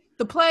 okay.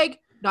 The plague,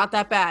 not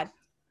that bad.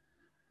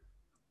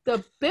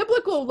 The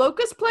biblical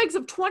locust plagues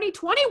of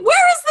 2020?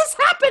 Where is this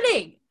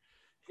happening?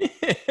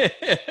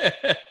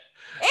 Yeah,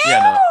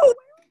 no. Where is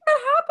that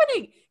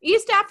happening?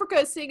 East Africa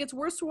is seeing its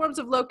worst swarms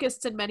of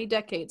locusts in many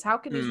decades. How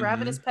can these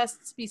ravenous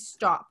pests be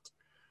stopped?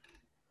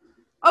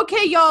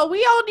 Okay, y'all,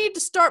 we all need to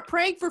start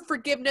praying for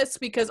forgiveness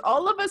because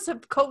all of us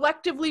have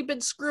collectively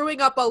been screwing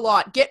up a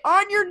lot. Get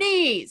on your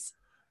knees.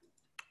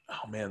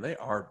 Oh man, they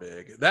are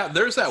big.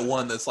 There's that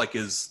one that's like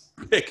as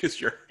big as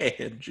your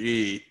hand.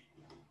 Gee.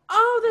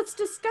 Oh, that's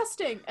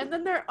disgusting. And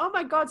then oh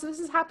my God, so this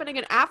is happening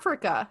in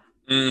Africa.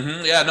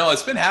 Mm-hmm. Yeah, no,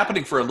 it's been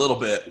happening for a little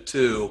bit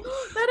too.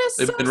 That is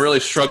They've been really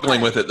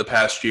struggling with it the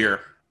past year.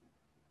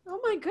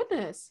 Oh my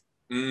goodness.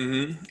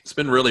 Mm-hmm. It's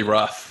been really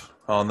rough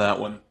on that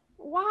one.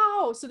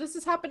 Wow. So this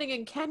is happening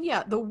in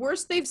Kenya, the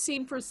worst they've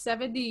seen for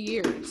 70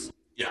 years.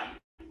 Yeah.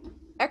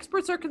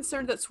 Experts are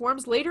concerned that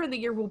swarms later in the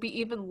year will be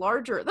even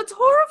larger. That's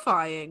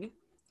horrifying.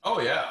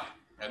 Oh, yeah.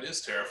 That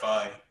is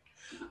terrifying.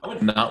 I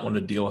would not want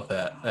to deal with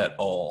that at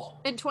all.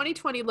 In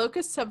 2020,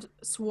 locusts have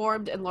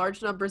swarmed in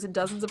large numbers in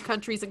dozens of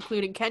countries,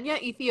 including Kenya,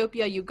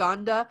 Ethiopia,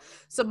 Uganda,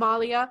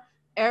 Somalia,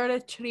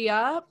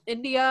 Eritrea,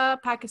 India,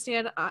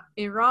 Pakistan,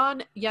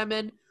 Iran,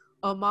 Yemen,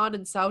 Oman,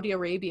 and Saudi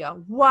Arabia.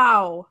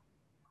 Wow.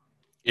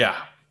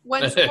 Yeah.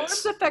 When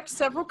swarms affect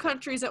several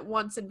countries at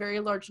once in very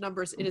large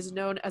numbers, it is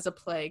known as a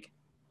plague.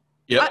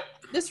 Yep.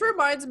 This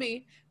reminds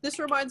me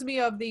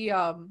of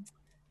the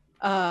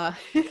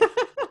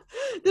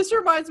this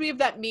reminds me of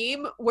that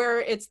meme where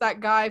it's that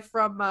guy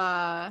from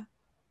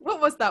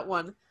what was that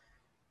one?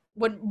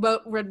 When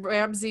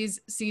Ramses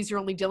sees you're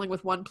only dealing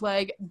with one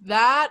plague.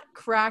 That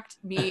cracked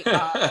me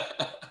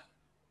up.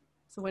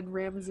 So when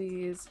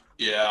Ramses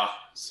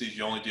sees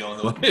you only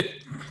dealing with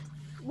it.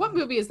 What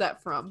movie is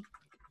that from?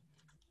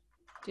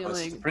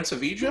 The Prince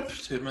of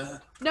Egypt?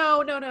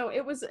 No.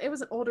 It was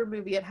an older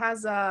movie. It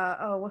has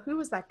who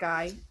was that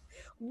guy?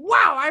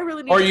 Wow, I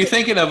really need. Or are you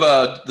thinking of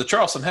the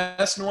Charleston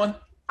Heston one?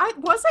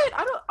 Was it?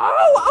 I don't.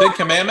 Oh, Ten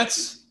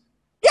Commandments.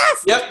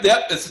 Yes. Yep.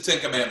 It's the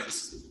 10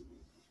 Commandments.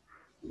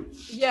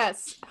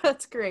 Yes,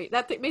 that's great.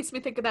 That makes me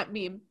think of that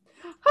meme.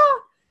 Huh.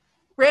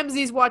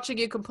 Ramses watching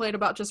you complain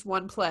about just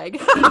one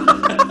plague.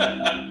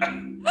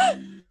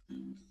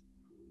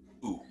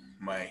 Ooh,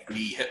 my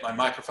knee hit my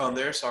microphone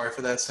there. Sorry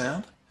for that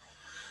sound.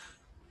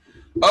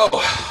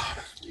 Oh,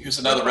 here's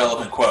another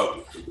relevant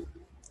quote.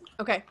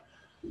 Okay.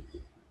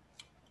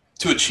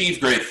 To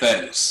achieve great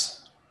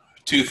things,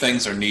 2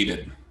 things are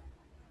needed.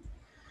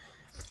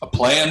 A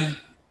plan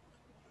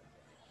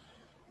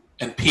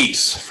and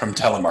peace from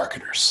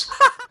telemarketers.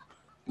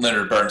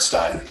 Leonard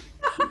Bernstein.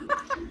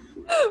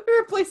 We're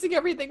replacing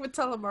everything with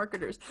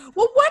telemarketers.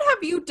 Well, what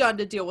have you done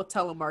to deal with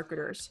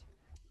telemarketers?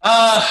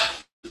 I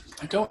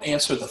don't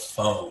answer the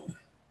phone.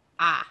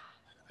 I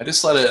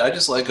just let it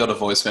go to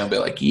voicemail and be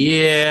like,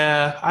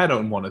 yeah, I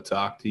don't want to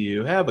talk to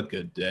you. Have a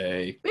good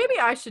day. Maybe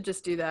I should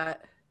just do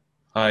that.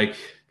 Like,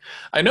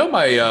 I know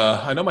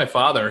my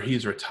father,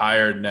 he's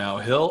retired now.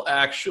 He'll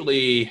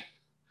actually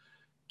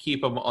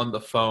keep him on the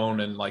phone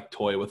and like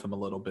toy with him a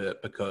little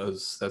bit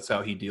because that's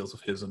how he deals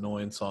with his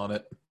annoyance on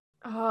it.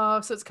 Oh,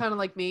 so it's kind of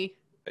like me.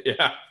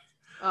 Yeah.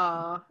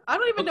 I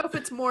don't even know if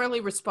it's morally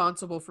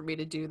responsible for me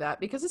to do that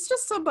because it's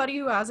just somebody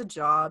who has a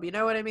job. You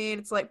know what I mean?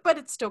 It's like, but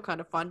it's still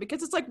kind of fun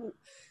because it's like,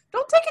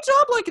 don't take a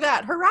job like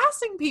that,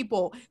 harassing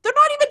people. They're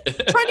not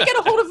even trying to get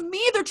a hold of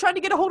me. They're trying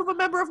to get a hold of a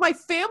member of my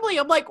family.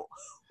 I'm like,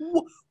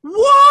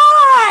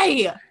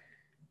 why?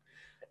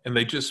 And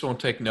they just won't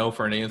take no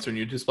for an answer. And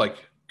you're just like,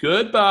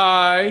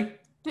 goodbye.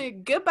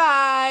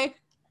 Goodbye.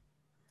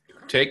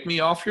 Take me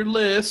off your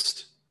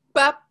list.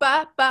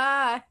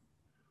 Bye.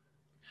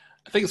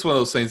 I think it's one of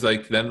those things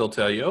like then they'll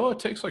tell you, it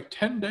takes like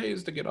 10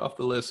 days to get off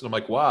the list. And I'm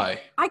like,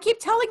 why? I keep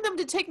telling them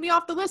to take me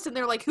off the list. And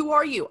they're like, who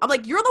are you? I'm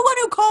like, you're the one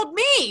who called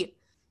me.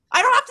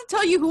 I don't have to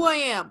tell you who I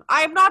am.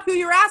 I am not who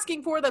you're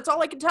asking for. That's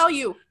all I can tell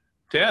you.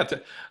 Yeah,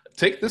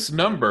 take this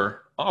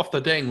number off the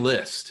dang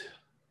list.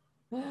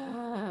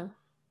 Well,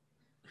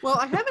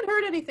 I haven't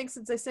heard anything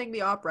since I sang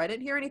the opera. I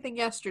didn't hear anything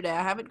yesterday.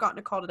 I haven't gotten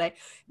a call today.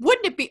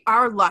 Wouldn't it be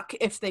our luck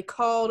if they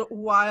called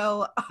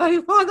while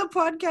I'm on the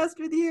podcast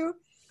with you?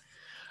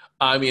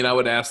 I mean, I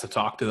would ask to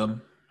talk to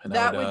them. And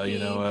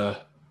I'd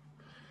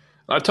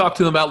talk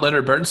to them about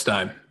Leonard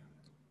Bernstein.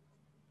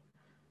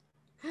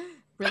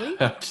 Really?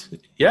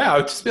 Yeah, I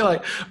would just be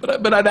like,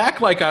 but I'd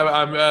act like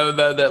I'm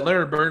that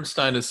Leonard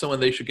Bernstein is someone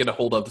they should get a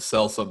hold of to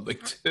sell something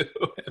to,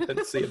 and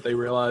then see if they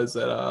realize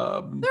that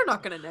they're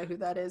not going to know who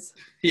that is.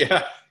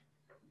 Yeah,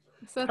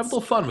 So have a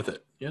little fun with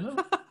it,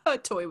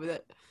 toy with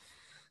it.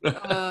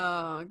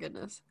 Oh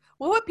goodness.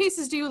 Well, what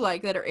pieces do you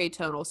like that are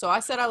atonal? So I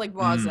said I like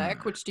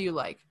Wozzeck. Which do you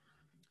like?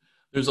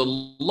 There's a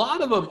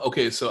lot of them.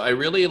 Okay, so I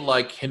really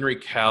like Henry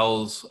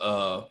Cowell's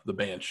The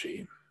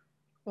Banshee.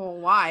 Well,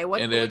 why?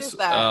 What is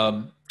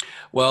that?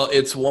 Well,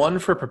 it's one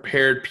for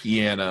prepared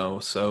piano.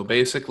 So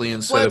basically,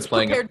 instead of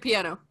playing prepared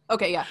piano?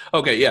 Okay, yeah.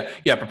 Okay,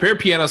 yeah. Prepared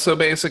piano. So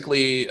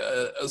basically,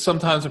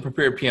 sometimes a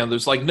prepared piano,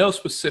 there's like no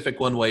specific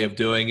one way of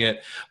doing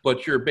it,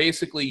 but you're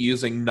basically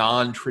using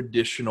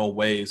non-traditional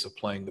ways of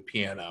playing the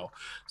piano.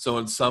 So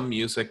in some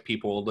music,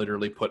 people will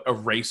literally put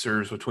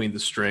erasers between the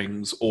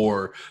strings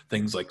or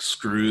things like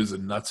screws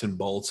and nuts and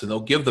bolts, and they'll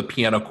give the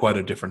piano quite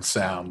a different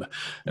sound.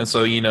 And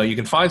so, you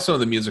can find some of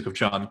the music of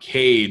John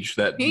Cage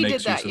that He did makes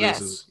use that, of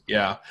this.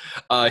 yes.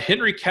 Yeah.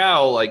 Henry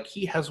Cowell, like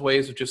he has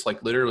ways of just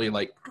like literally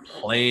like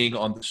playing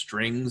on the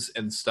strings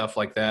and stuff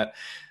like that,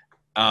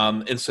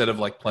 instead of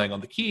like playing on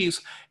the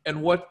keys.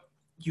 And what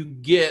you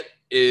get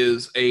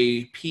is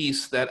a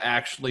piece that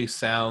actually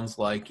sounds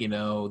like,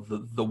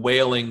 the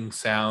wailing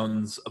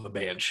sounds of a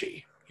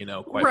banshee,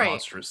 quite Right.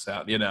 monstrous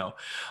sound, it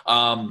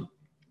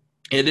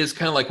is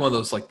kind of like one of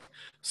those like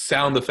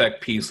sound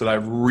effect piece that I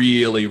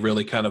really,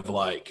 really kind of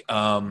like.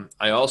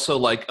 I also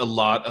like a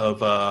lot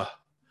of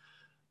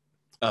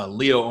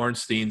Leo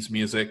Ornstein's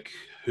music,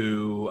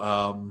 who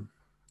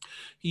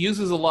he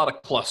uses a lot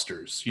of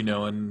clusters, and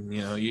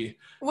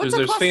What's a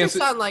there's cluster fancy.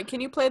 sound like? Can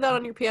you play that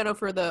on your piano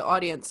for the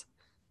audience?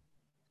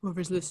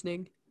 Whoever's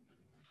listening.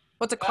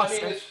 What's a I mean,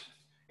 cluster?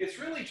 it's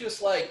really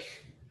just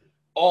like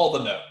all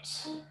the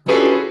notes,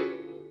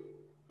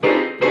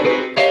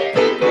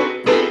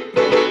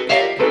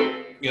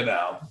 you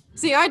know.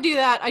 See, I do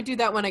that. I do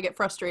that when I get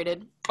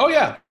frustrated. Oh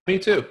yeah, me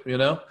too.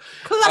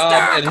 Cluster!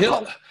 And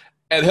he'll Kaboom!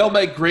 and he'll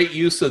make great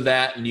use of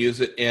that and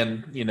use it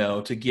in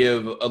to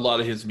give a lot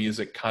of his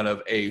music kind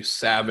of a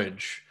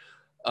savage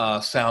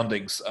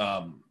sounding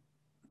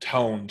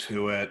tone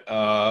to it.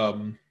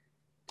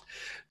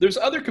 There's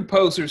other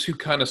composers who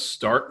kind of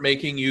start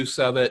making use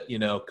of it.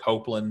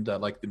 Copeland. I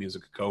like the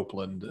music of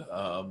Copeland.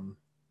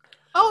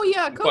 Oh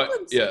yeah, But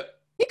Copeland's yeah,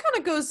 he kind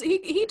of goes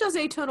he does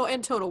atonal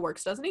and tonal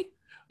works, doesn't he?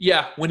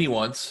 yeah, when he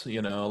wants,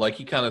 like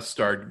he kind of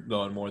started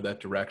going more that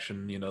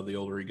direction. The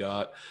older he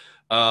got.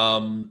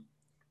 Um,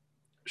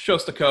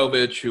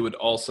 Shostakovich, who would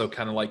also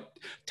kind of like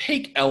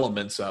take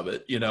elements of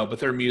it, but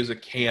their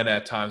music can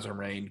at times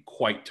remain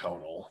quite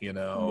tonal,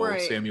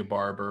 Right. Samuel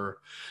Barber.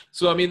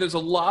 So, I mean, there's a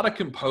lot of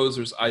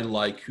composers I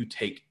like who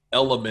take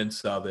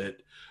elements of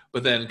it,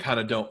 but then kind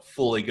of don't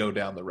fully go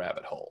down the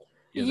rabbit hole,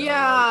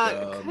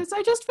 Yeah, because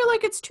I just feel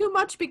like it's too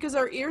much because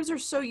our ears are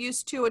so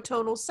used to a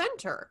tonal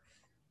center.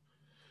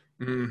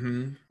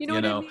 mm-hmm, You know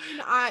what I mean?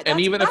 I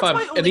and that's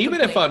my only even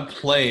if complaint. I'm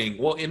playing,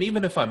 well, and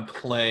even if I'm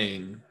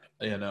playing,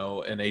 an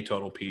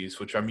atonal piece,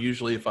 which I'm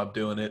usually, if I'm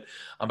doing it,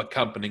 I'm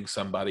accompanying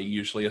somebody,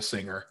 usually a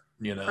singer,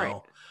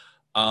 Right.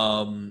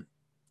 um,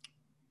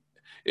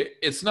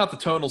 it's not the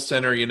tonal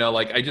center,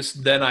 like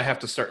then I have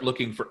to start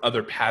looking for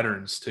other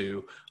patterns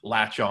to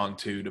latch on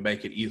to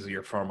make it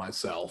easier for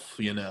myself.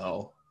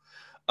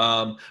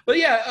 But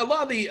yeah, a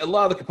lot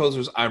of the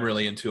composers I'm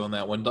really into on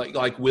that one,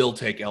 like will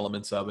take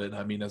elements of it.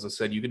 I mean, as I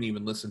said, you can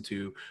even listen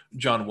to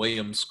John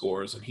Williams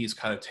scores, and he's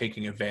kind of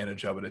taking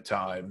advantage of it at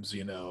times.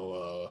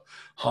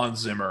 Hans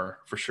Zimmer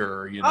for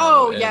sure.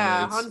 Oh And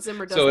yeah, it's Hans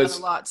Zimmer does so that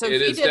a lot. So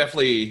it is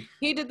definitely.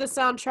 he did the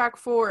soundtrack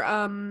for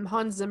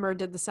Hans Zimmer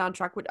did the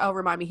soundtrack with oh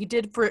remind me. He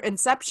did for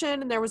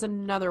Inception and there was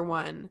another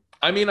one.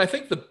 I mean, I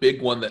think the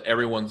big one that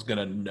everyone's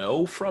gonna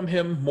know from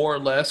him more or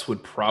less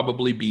would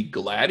probably be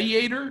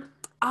Gladiator.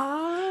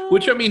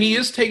 Which, I mean, he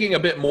is taking a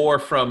bit more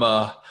from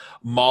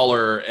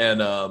Mahler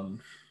and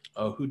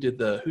who did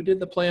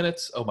the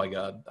planets? Oh my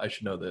God, I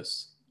should know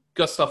this.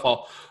 Gustav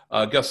Hall,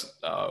 Gus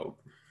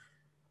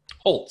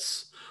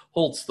Holtz,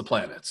 the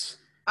planets.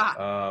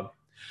 Ah,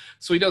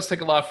 So he does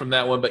take a lot from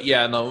that one, but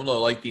yeah, no,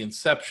 like the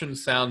Inception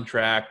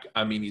soundtrack.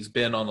 I mean, he's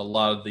been on a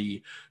lot of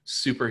the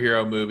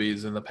superhero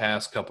movies in the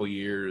past couple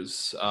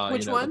years.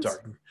 which ones?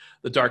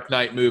 The Dark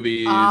Knight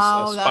movies,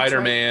 Oh, that's right.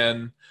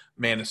 Spider-Man,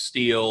 Man of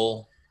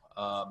Steel.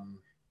 Um,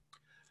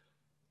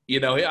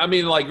 I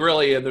mean, like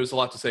really, there's a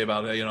lot to say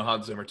about it.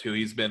 Hans Zimmer too.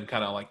 He's been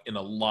kind of like in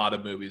a lot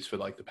of movies for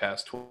like the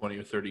past 20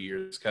 or 30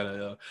 years. Kind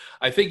of,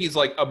 I think he's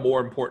like a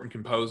more important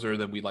composer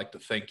than we like to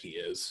think he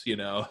is.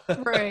 Right,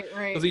 Because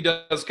right. he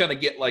does kind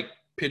of get like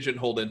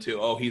pigeonholed into,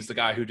 oh, he's the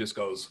guy who just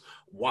goes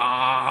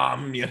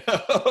wham, He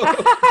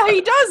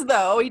does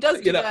though. He does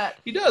do you know, that.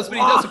 he does, but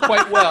he does it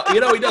quite well. He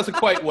does it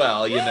quite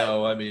well.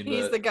 I mean,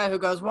 He's but the guy who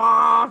goes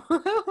wah.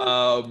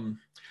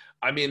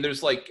 I mean,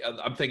 there's like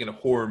I'm thinking of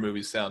horror movie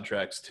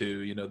soundtracks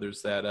too.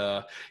 There's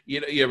that.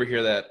 You ever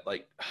hear that?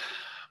 Like,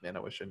 man, I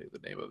wish I knew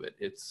the name of it.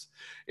 It's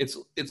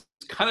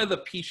kind of the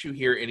piece you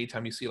hear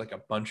anytime you see like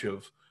a bunch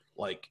of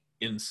like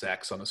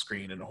insects on a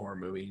screen in a horror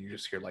movie. You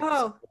just hear like this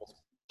Oh.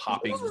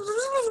 popping.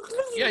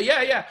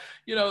 Yeah.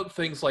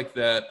 Things like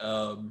that.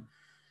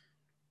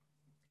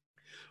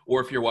 Or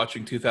if you're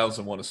watching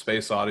 2001: A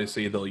Space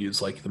Odyssey, they'll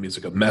use like the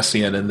music of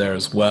Messiaen in there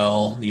as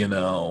well.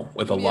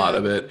 With a lot Yeah.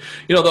 of it.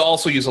 They'll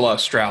also use a lot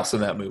of Strauss in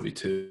that movie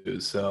too.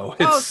 So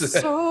Oh, it's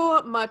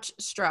so much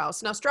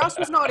Strauss. Now Strauss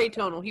was not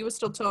atonal. He was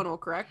still tonal,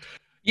 correct?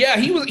 yeah.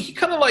 He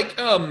kind of like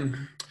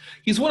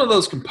he's one of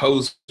those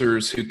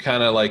composers who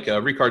kind of like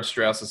Richard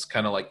Strauss is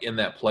kind of like in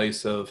that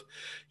place of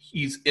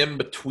he's in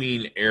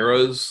between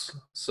eras.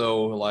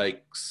 So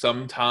like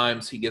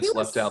sometimes he He gets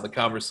left out of was the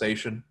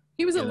conversation.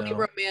 He was a you late know.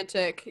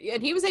 romantic,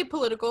 and he was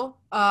apolitical.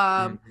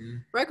 Hmm.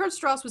 Richard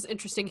Strauss was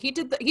interesting. He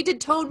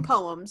did tone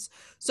poems,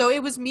 so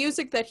it was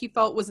music that he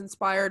felt was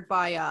inspired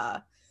by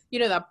that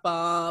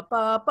ba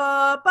ba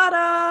ba ba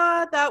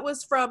da. That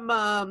was from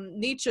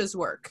Nietzsche's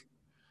work.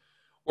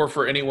 Or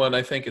for anyone,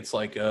 I think it's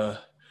like like,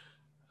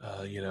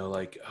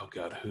 oh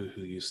god, who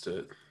used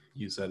to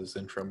use that as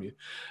intro music?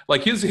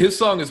 Like his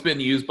song has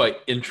been used by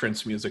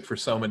entrance music for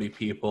so many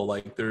people.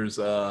 Like there's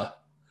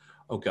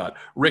oh god,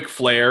 Ric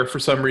Flair for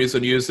some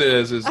reason used it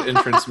as his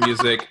entrance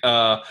music.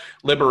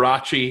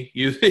 Liberace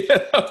used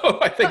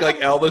I think like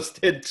Elvis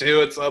did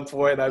too at some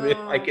point. I mean,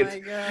 Oh like my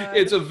god.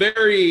 it's a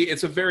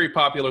very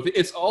popular.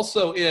 It's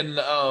also in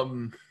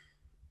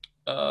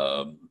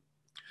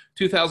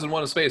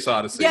 2001: A Space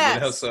Odyssey.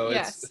 Yes, So it's.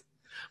 yes.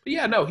 But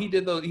yeah, no, he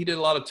did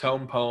a lot of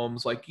tone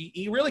poems. Like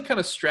he really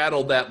kind of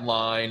straddled that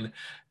line.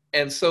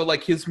 And so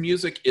like his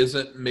music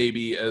isn't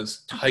maybe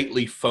as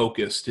tightly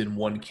focused in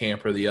one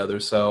camp or the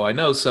other. So I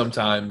know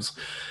sometimes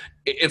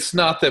it's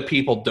not that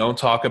people don't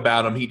talk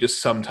about him, he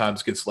just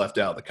sometimes gets left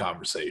out of the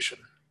conversation.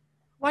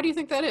 Why do you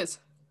think that is?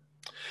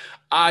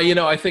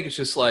 I think it's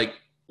just like,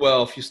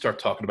 well, if you start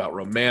talking about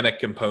romantic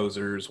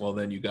composers, well,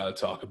 then you got to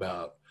talk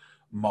about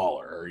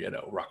Mahler,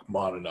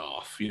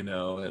 Rachmaninoff, and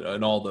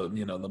all the,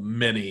 the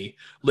many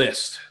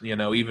list,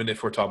 even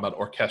if we're talking about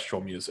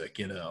orchestral music,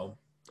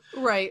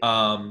 Right.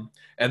 And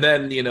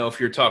then, if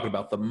you're talking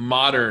about the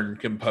modern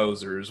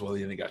composers, well,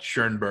 you got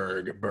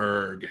Schoenberg,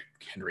 Berg,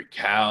 Henry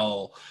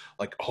Cowell,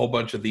 like a whole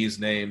bunch of these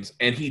names,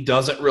 and he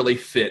doesn't really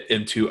fit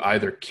into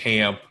either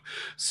camp.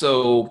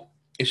 So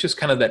it's just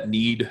kind of that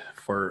need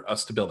for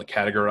us to be able to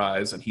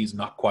categorize, and he's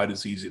not quite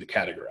as easy to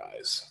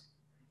categorize.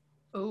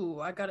 Oh,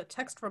 I got a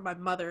text from my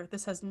mother.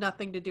 This has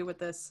nothing to do with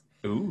this.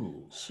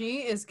 Ooh. She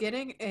is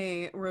getting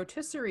a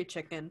rotisserie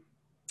chicken.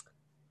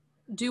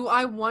 Do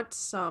I want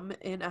some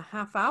in a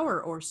half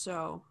hour or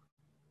so?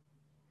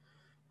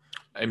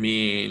 I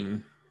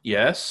mean,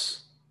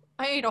 yes.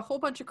 I ate a whole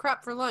bunch of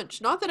crap for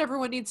lunch. Not that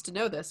everyone needs to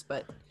know this,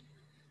 but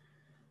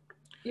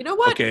you know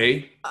what?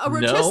 Okay. A No.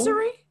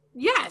 rotisserie?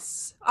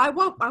 Yes. I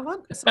want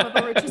some of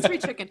a rotisserie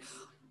chicken.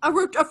 A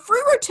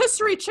free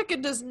rotisserie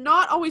chicken does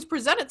not always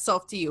present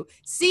itself to you.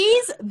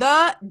 Seize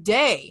the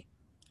day.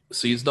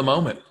 Seize the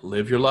moment.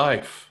 Live your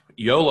life.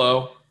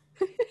 YOLO.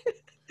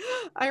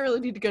 I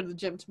really need to go to the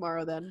gym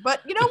tomorrow then.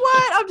 But you know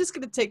what? I'm just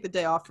going to take the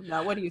day off from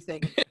now. What do you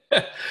think?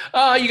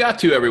 You got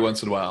to every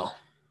once in a while.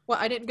 Well,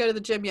 I didn't go to the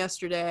gym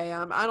yesterday.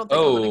 I don't think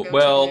I'm going to Oh, go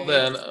well,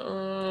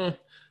 today.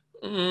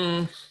 then.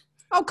 Mm,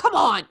 Oh, come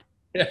on.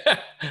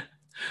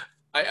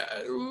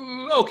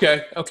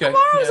 okay. Okay.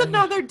 Tomorrow's Yeah.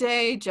 another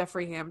day,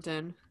 Jeffrey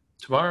Hampton.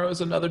 Tomorrow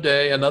is another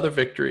day, another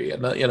victory. Yeah,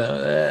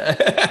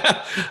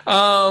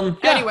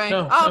 Anyway,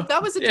 no. that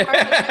was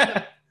entirely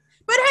random.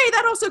 But hey,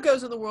 that also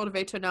goes in the world of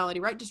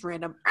atonality, right? Just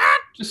random.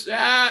 Just,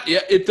 yeah,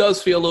 it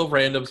does feel a little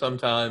random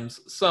sometimes.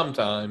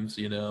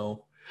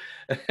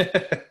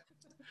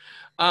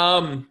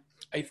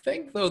 I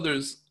think though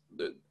there's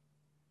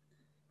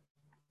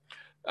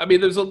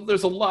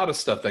a lot of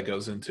stuff that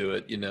goes into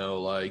it,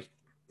 like,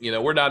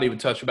 we're not even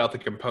touching about the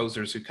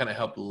composers who kind of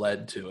helped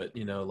led to it,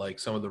 like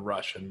some of the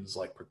Russians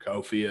like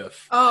Prokofiev.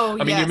 Oh,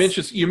 I mean,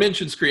 yes. you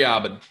mentioned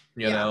Scriabin,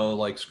 Yeah.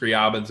 like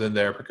Scriabin's in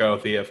there,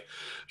 Prokofiev,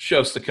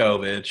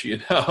 Shostakovich,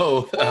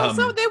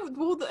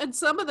 And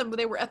some of them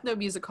they were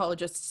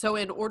ethnomusicologists. So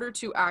in order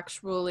to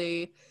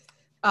actually,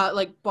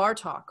 like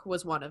Bartok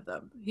was one of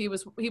them. He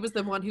was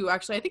the one who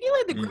actually, I think he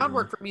laid the mhm.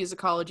 groundwork for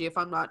musicology, if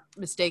I'm not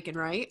mistaken,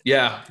 right?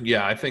 Yeah,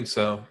 I think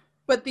so.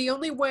 But the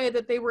only way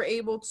that they were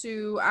able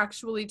to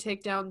actually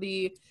take down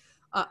the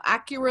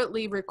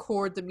accurately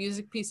record the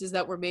music pieces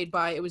that were made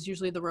by, it was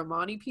usually the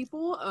Romani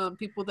people,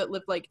 people that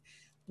lived like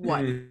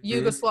what, Mhm.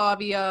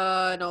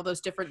 Yugoslavia and all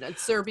those different, and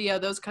Serbia,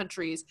 those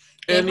countries.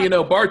 They And had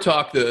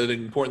Bartok, the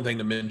important thing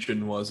to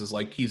mention is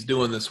like he's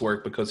doing this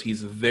work because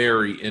he's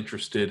very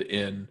interested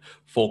in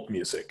folk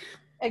music.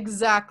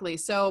 exactly.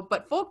 So,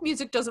 but folk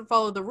music doesn't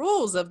follow the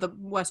rules of the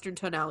Western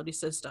tonality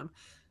system.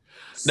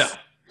 No,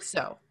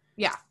 So,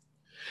 yeah.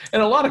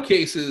 in a lot of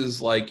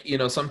cases, like,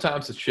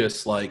 sometimes it's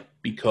just like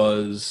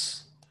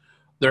because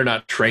they're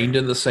not trained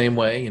in the same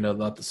way,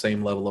 not the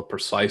same level of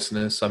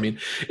preciseness. I mean,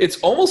 it's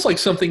almost like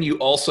something you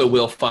also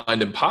will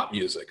find in pop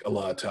music a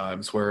lot of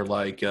times where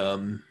like,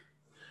 the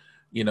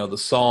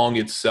song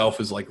itself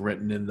is like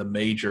written in the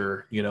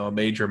major, a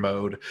major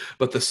mode,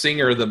 but the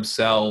singer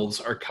themselves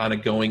are kind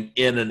of going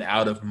in and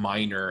out of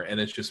minor. And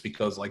it's just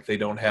because like they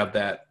don't have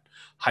that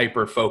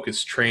hyper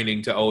focused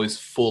training to always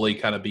fully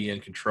kind of be in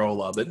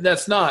control of it. And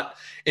that's not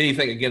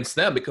anything against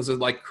them because it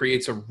like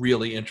creates a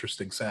really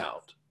interesting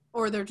sound.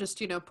 Or they're just,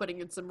 putting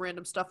in some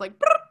random stuff like,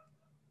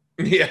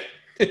 Yeah.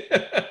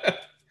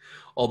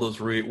 All those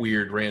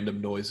weird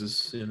random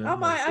noises, oh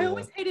my, like I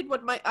always hated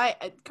what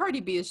Cardi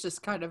B is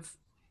just kind of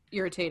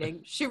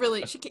irritating. She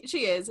really,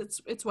 she is.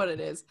 It's what it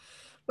is.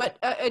 But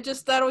it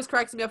just, that always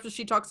cracks me up when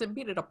she talks in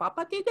beat it up.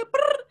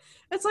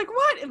 It's like,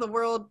 what in the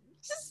world?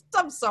 Just,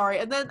 I'm sorry.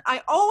 And then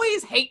I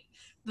always hate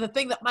the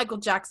thing that Michael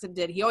Jackson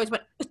did. He always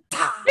went,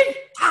 ta,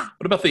 ta,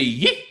 what about the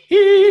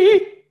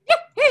yee?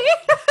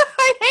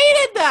 I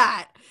hated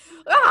that.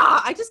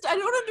 I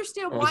don't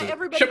understand why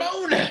everybody.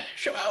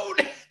 Shimon.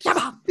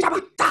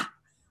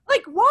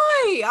 Like,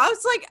 why? I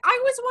was like, I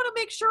always want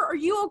to make sure. Are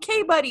you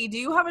okay, buddy? Do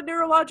you have a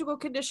neurological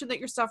condition that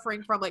you're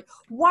suffering from? Like,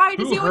 why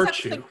does he always have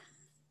to think?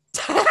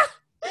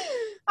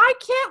 I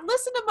can't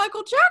listen to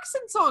Michael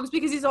Jackson songs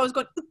because he's always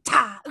going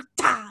ta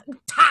ta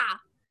ta.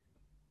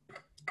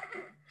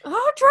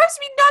 Oh, it drives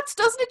me nuts.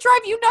 Doesn't it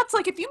drive you nuts?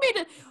 Like, if you made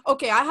it,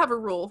 okay, I have a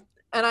rule,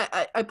 and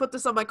I put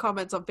this on my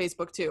comments on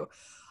Facebook too.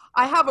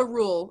 I have a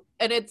rule,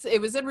 and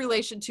it was in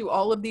relation to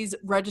all of these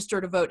register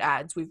to vote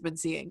ads we've been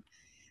seeing.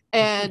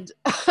 And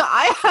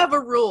I have a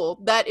rule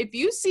that if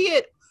you see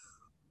it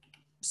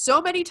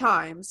so many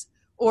times,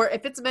 or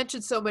if it's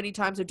mentioned so many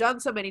times or done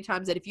so many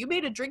times, that if you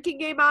made a drinking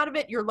game out of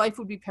it, your life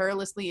would be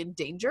perilously in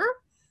danger.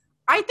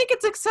 I think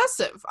it's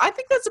excessive. I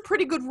think that's a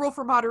pretty good rule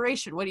for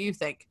moderation. What do you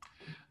think?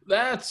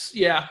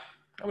 Yeah,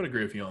 I would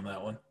agree with you on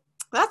that one.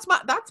 That's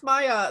my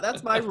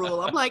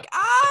rule. I'm like,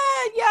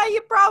 yeah,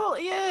 you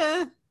probably,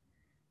 yeah.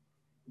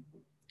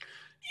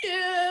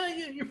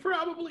 Yeah, you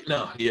probably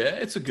no. Yeah,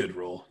 it's a good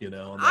rule,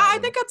 I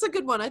think that's a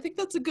good one. I think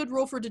that's a good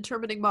rule for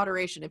determining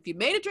moderation. If you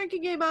made a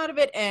drinking game out of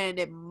it and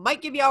it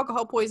might give you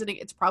alcohol poisoning,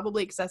 it's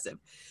probably excessive.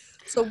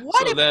 So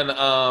then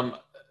I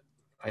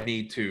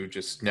need to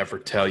just never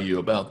tell you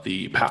about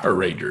the Power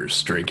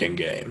Rangers drinking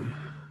game.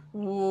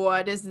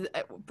 What is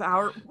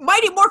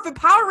Mighty Morphin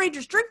Power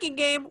Rangers drinking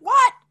game?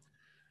 What?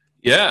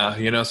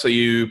 Yeah, so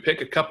you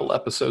pick a couple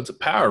episodes of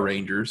Power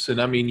Rangers,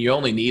 and I mean, you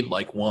only need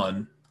like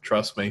one.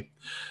 Trust me.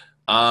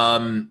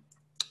 And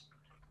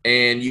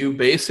you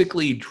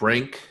basically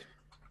drink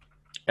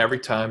every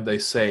time they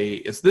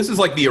say this is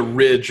like the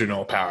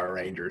original Power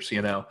Rangers,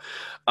 every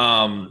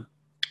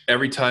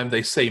time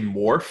they say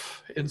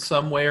morph in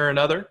some way or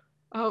another.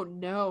 Oh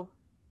no.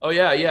 Oh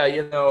yeah.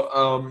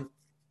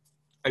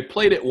 I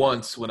played it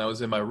once when I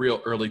was in my real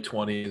early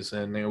 20s,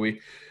 and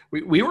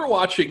we were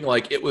watching,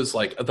 like, it was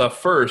like the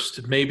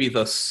first, maybe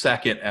the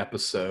second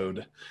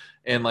episode,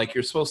 and like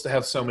you're supposed to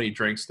have so many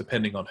drinks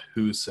depending on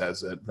who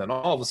says it. Then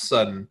all of a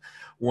sudden,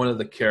 one of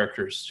the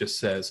characters just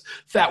says,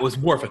 "That was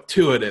more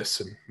fortuitous,"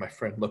 and my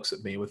friend looks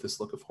at me with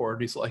this look of horror,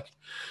 and he's like,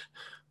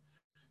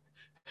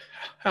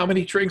 "How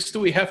many drinks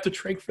do we have to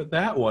drink for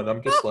that one?"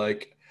 I'm just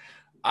like,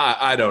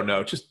 I don't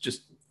know.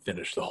 Just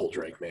finish the whole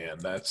drink, man.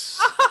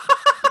 That's.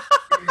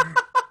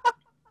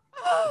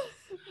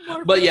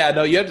 But yeah,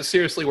 no, you have to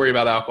seriously worry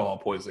about alcohol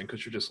poisoning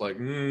because you're just like,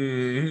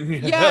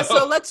 Yeah,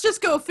 so let's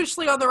just go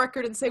officially on the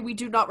record and say we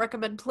do not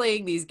recommend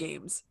playing these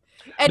games.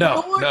 And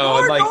nor do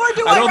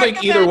I don't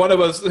think neither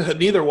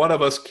one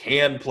of us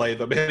can play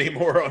them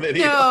anymore on any.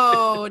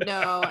 No,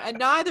 and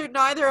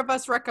neither of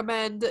us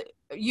recommend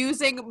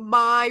using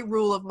my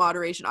rule of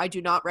moderation. I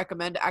do not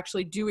recommend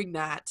actually doing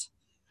that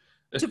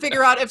to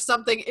figure out if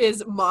something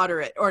is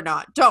moderate or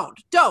not. Don't.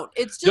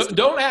 It's just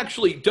don't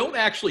actually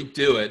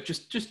do it.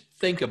 Just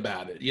think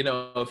about it.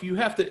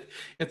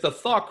 If the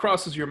thought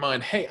crosses your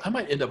mind, hey, I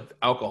might end up with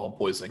alcohol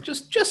poisoning,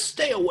 just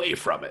stay away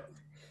from it.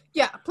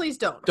 Yeah, please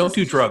don't. Don't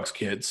do drugs,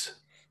 kids.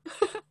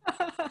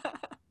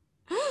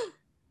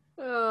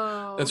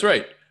 Oh. That's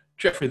right.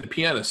 Jeffrey the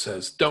pianist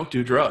says, don't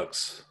do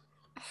drugs.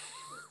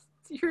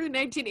 You're a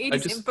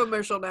 1980s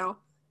infomercial now.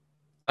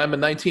 I'm a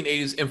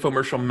 1980s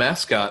infomercial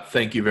mascot.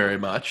 Thank you very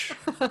much.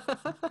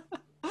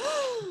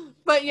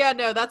 But yeah,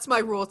 no, that's my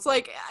rule. It's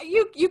like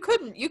you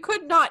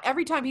could not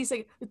every time he's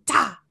saying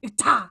ta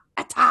ta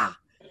ta.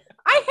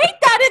 I hate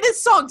that in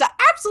his songs. I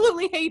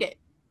absolutely hate it.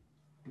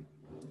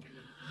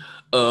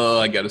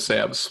 I gotta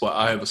say,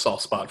 I have a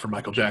soft spot for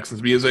Michael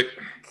Jackson's music.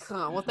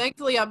 Oh, well,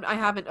 thankfully, I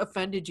haven't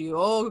offended you.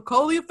 Oh,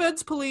 call the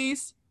offense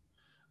police.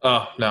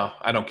 Oh no,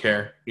 I don't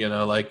care.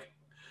 Like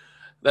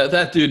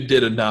that dude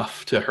did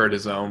enough to hurt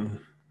his own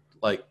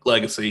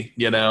legacy,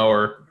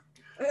 or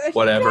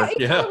whatever.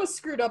 Yeah, he was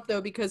screwed up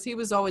though because he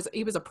was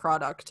a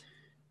product.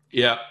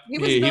 Yeah,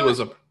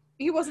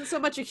 he wasn't so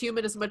much a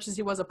human as much as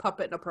he was a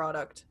puppet and a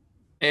product.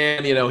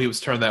 And he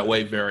was turned that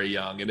way very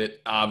young, and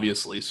it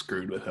obviously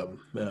screwed with him.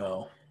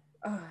 No.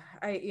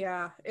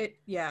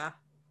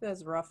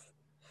 That's rough.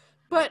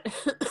 But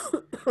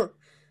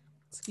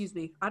excuse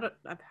me,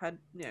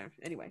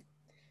 anyway.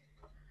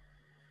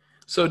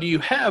 So do you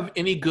have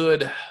any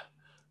good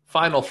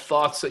final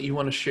thoughts that you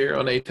want to share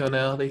on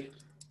atonality?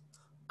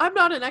 I'm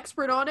not an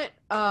expert on it.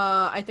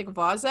 I think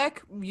Wozzeck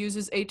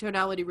uses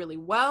atonality really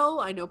well.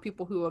 I know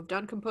people who have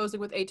done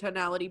composing with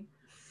atonality,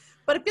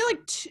 but I feel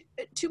like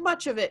too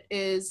much of it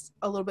is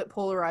a little bit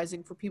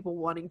polarizing for people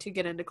wanting to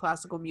get into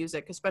classical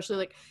music,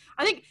 especially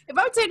I think if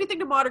I would say anything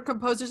to modern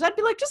composers, I'd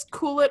be like, just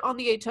cool it on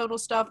the atonal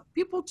stuff.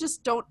 People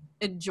just don't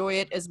enjoy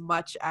it as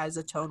much as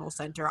a tonal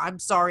center. I'm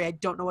sorry, I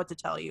don't know what to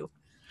tell you.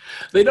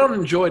 They don't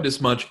enjoy it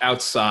as much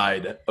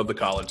outside of the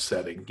college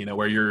setting,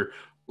 where you're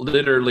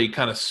literally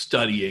kind of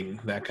studying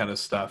that kind of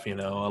stuff. A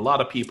lot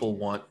of people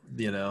want,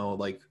 they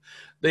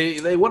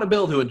want to be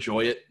able to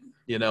enjoy it.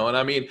 And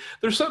I mean,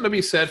 there's something to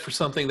be said for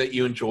something that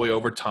you enjoy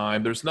over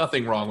time. There's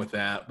nothing wrong with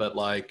that. But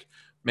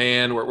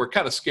man, we're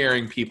kind of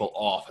scaring people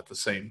off at the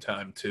same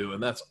time too.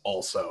 And that's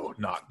also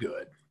not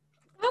good.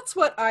 That's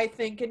what I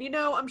think. And,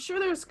 I'm sure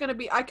there's going to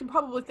be, I can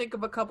probably think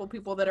of a couple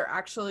people that are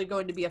actually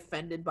going to be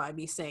offended by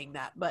me saying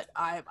that, but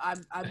I'm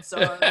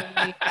sorry.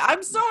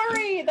 I'm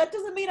sorry. That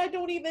doesn't mean I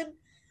don't even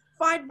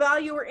find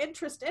value or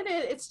interest in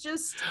it. It's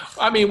just,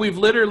 I mean, we've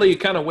literally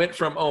kind of went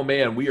from, oh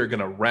man, we are going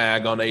to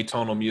rag on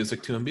atonal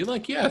music to and be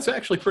like, yeah, it's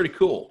actually pretty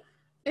cool.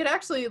 it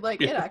actually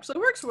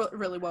works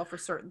really well for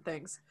certain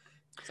things.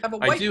 So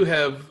I do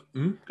have,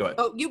 go ahead.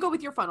 Oh, you go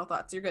with your final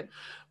thoughts. You're good.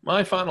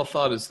 My final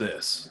thought is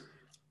this.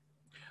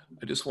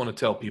 I just want to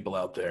tell people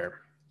out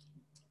there,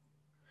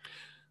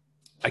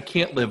 I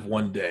can't live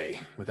one day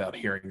without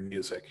hearing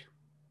music,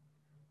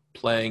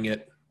 playing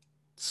it,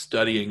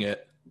 studying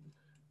it,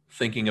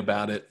 thinking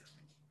about it,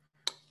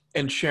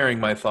 and sharing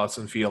my thoughts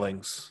and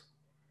feelings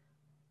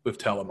with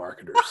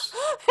telemarketers.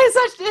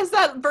 Is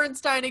that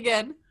Bernstein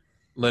again?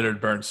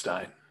 Leonard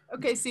Bernstein.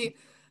 Okay, see,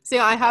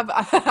 I have,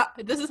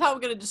 this is how I'm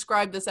going to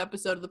describe this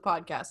episode of the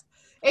podcast.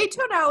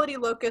 Atonality,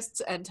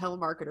 locusts, and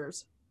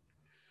telemarketers.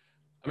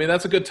 I mean,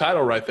 that's a good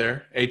title right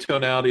there.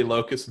 Atonality,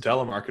 locusts, and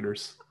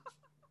telemarketers.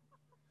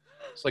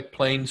 It's like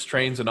planes,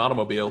 trains, and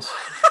automobiles.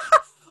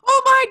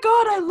 Oh my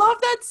God, I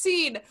love that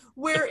scene.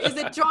 Where is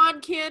it?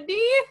 John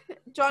Candy?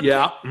 Candy,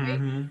 right?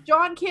 Mm-hmm.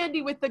 John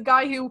Candy with the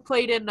guy who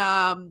played in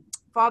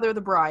Father of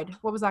the Bride.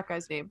 What was that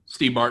guy's name?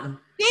 Steve Martin.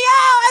 Yeah,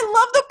 I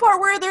love the part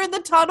where they're in the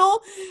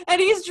tunnel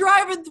and he's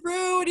driving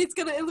through and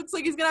it looks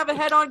like he's gonna have a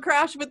head-on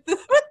crash with the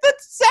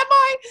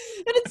semi,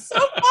 and it's so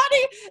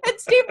funny. And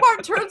Steve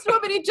Martin turns to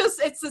him and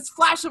it's this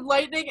flash of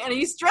lightning and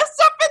he's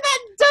dressed up in that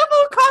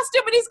devil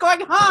costume and he's going,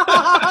 ha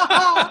ha ha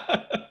ha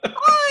ha.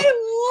 I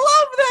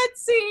love that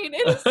scene.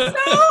 It is so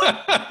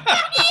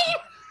funny.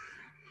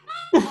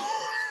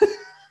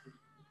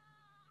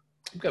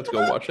 I'm gonna have to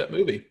go watch that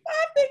movie.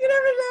 I'm thinking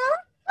of it now.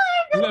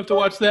 I'm gonna have to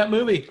watch that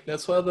movie.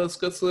 That's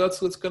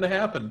what's gonna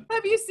happen.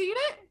 Have you seen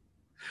it?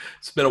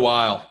 It's been a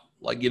while.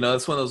 Like,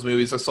 it's one of those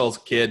movies I saw as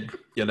a kid,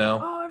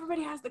 Oh,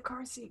 everybody has the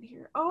car seat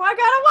here. Oh, I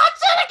gotta watch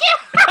it again.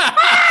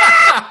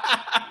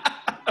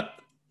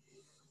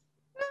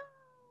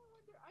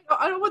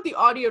 I don't want the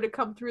audio to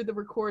come through the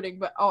recording,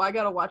 but I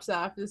gotta watch that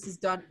after this is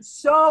done.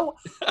 So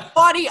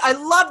funny. I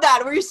love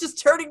that where he's just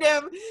turning to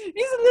him.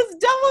 He's in this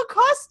devil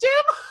costume.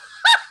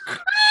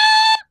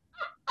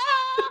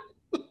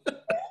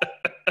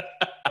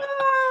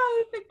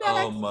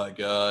 Oh my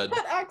God.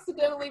 That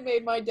accidentally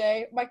made my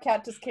day. My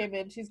cat just came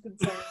in. She's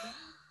concerned.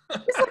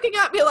 She's looking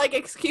at me like,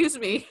 excuse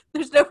me.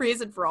 There's no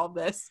reason for all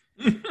this.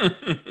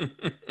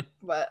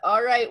 But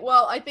all right.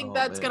 Well, I think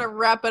that's going to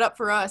wrap it up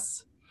for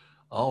us.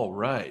 All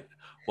right.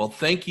 Well,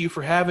 thank you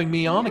for having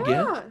me on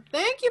again.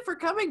 Thank you for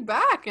coming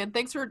back. And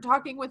thanks for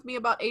talking with me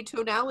about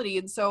atonality.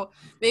 And so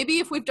maybe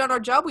if we've done our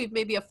job, we've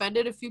maybe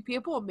offended a few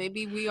people.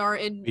 Maybe we are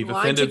in We've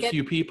offended a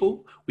few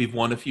people. We've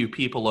won a few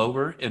people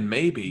over. And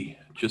maybe,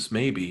 just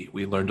maybe,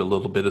 we learned a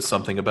little bit of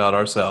something about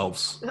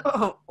ourselves.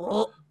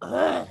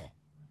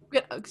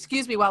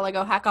 Excuse me while I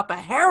go hack up a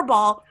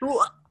hairball.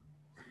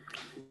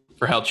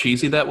 For how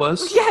cheesy that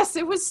was? Yes,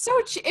 it was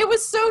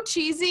so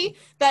cheesy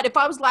that if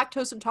I was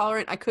lactose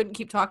intolerant, I couldn't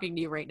keep talking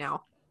to you right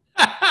now.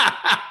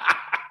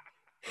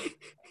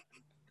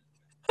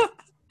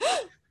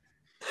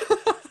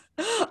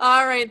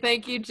 All right,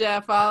 thank you,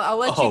 Jeff. I'll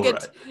let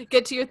you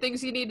get to your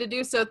things you need to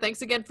do. So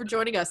thanks again for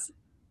joining us.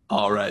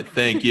 All right,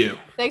 thank you.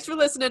 Thanks for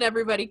listening,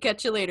 everybody.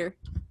 Catch you later.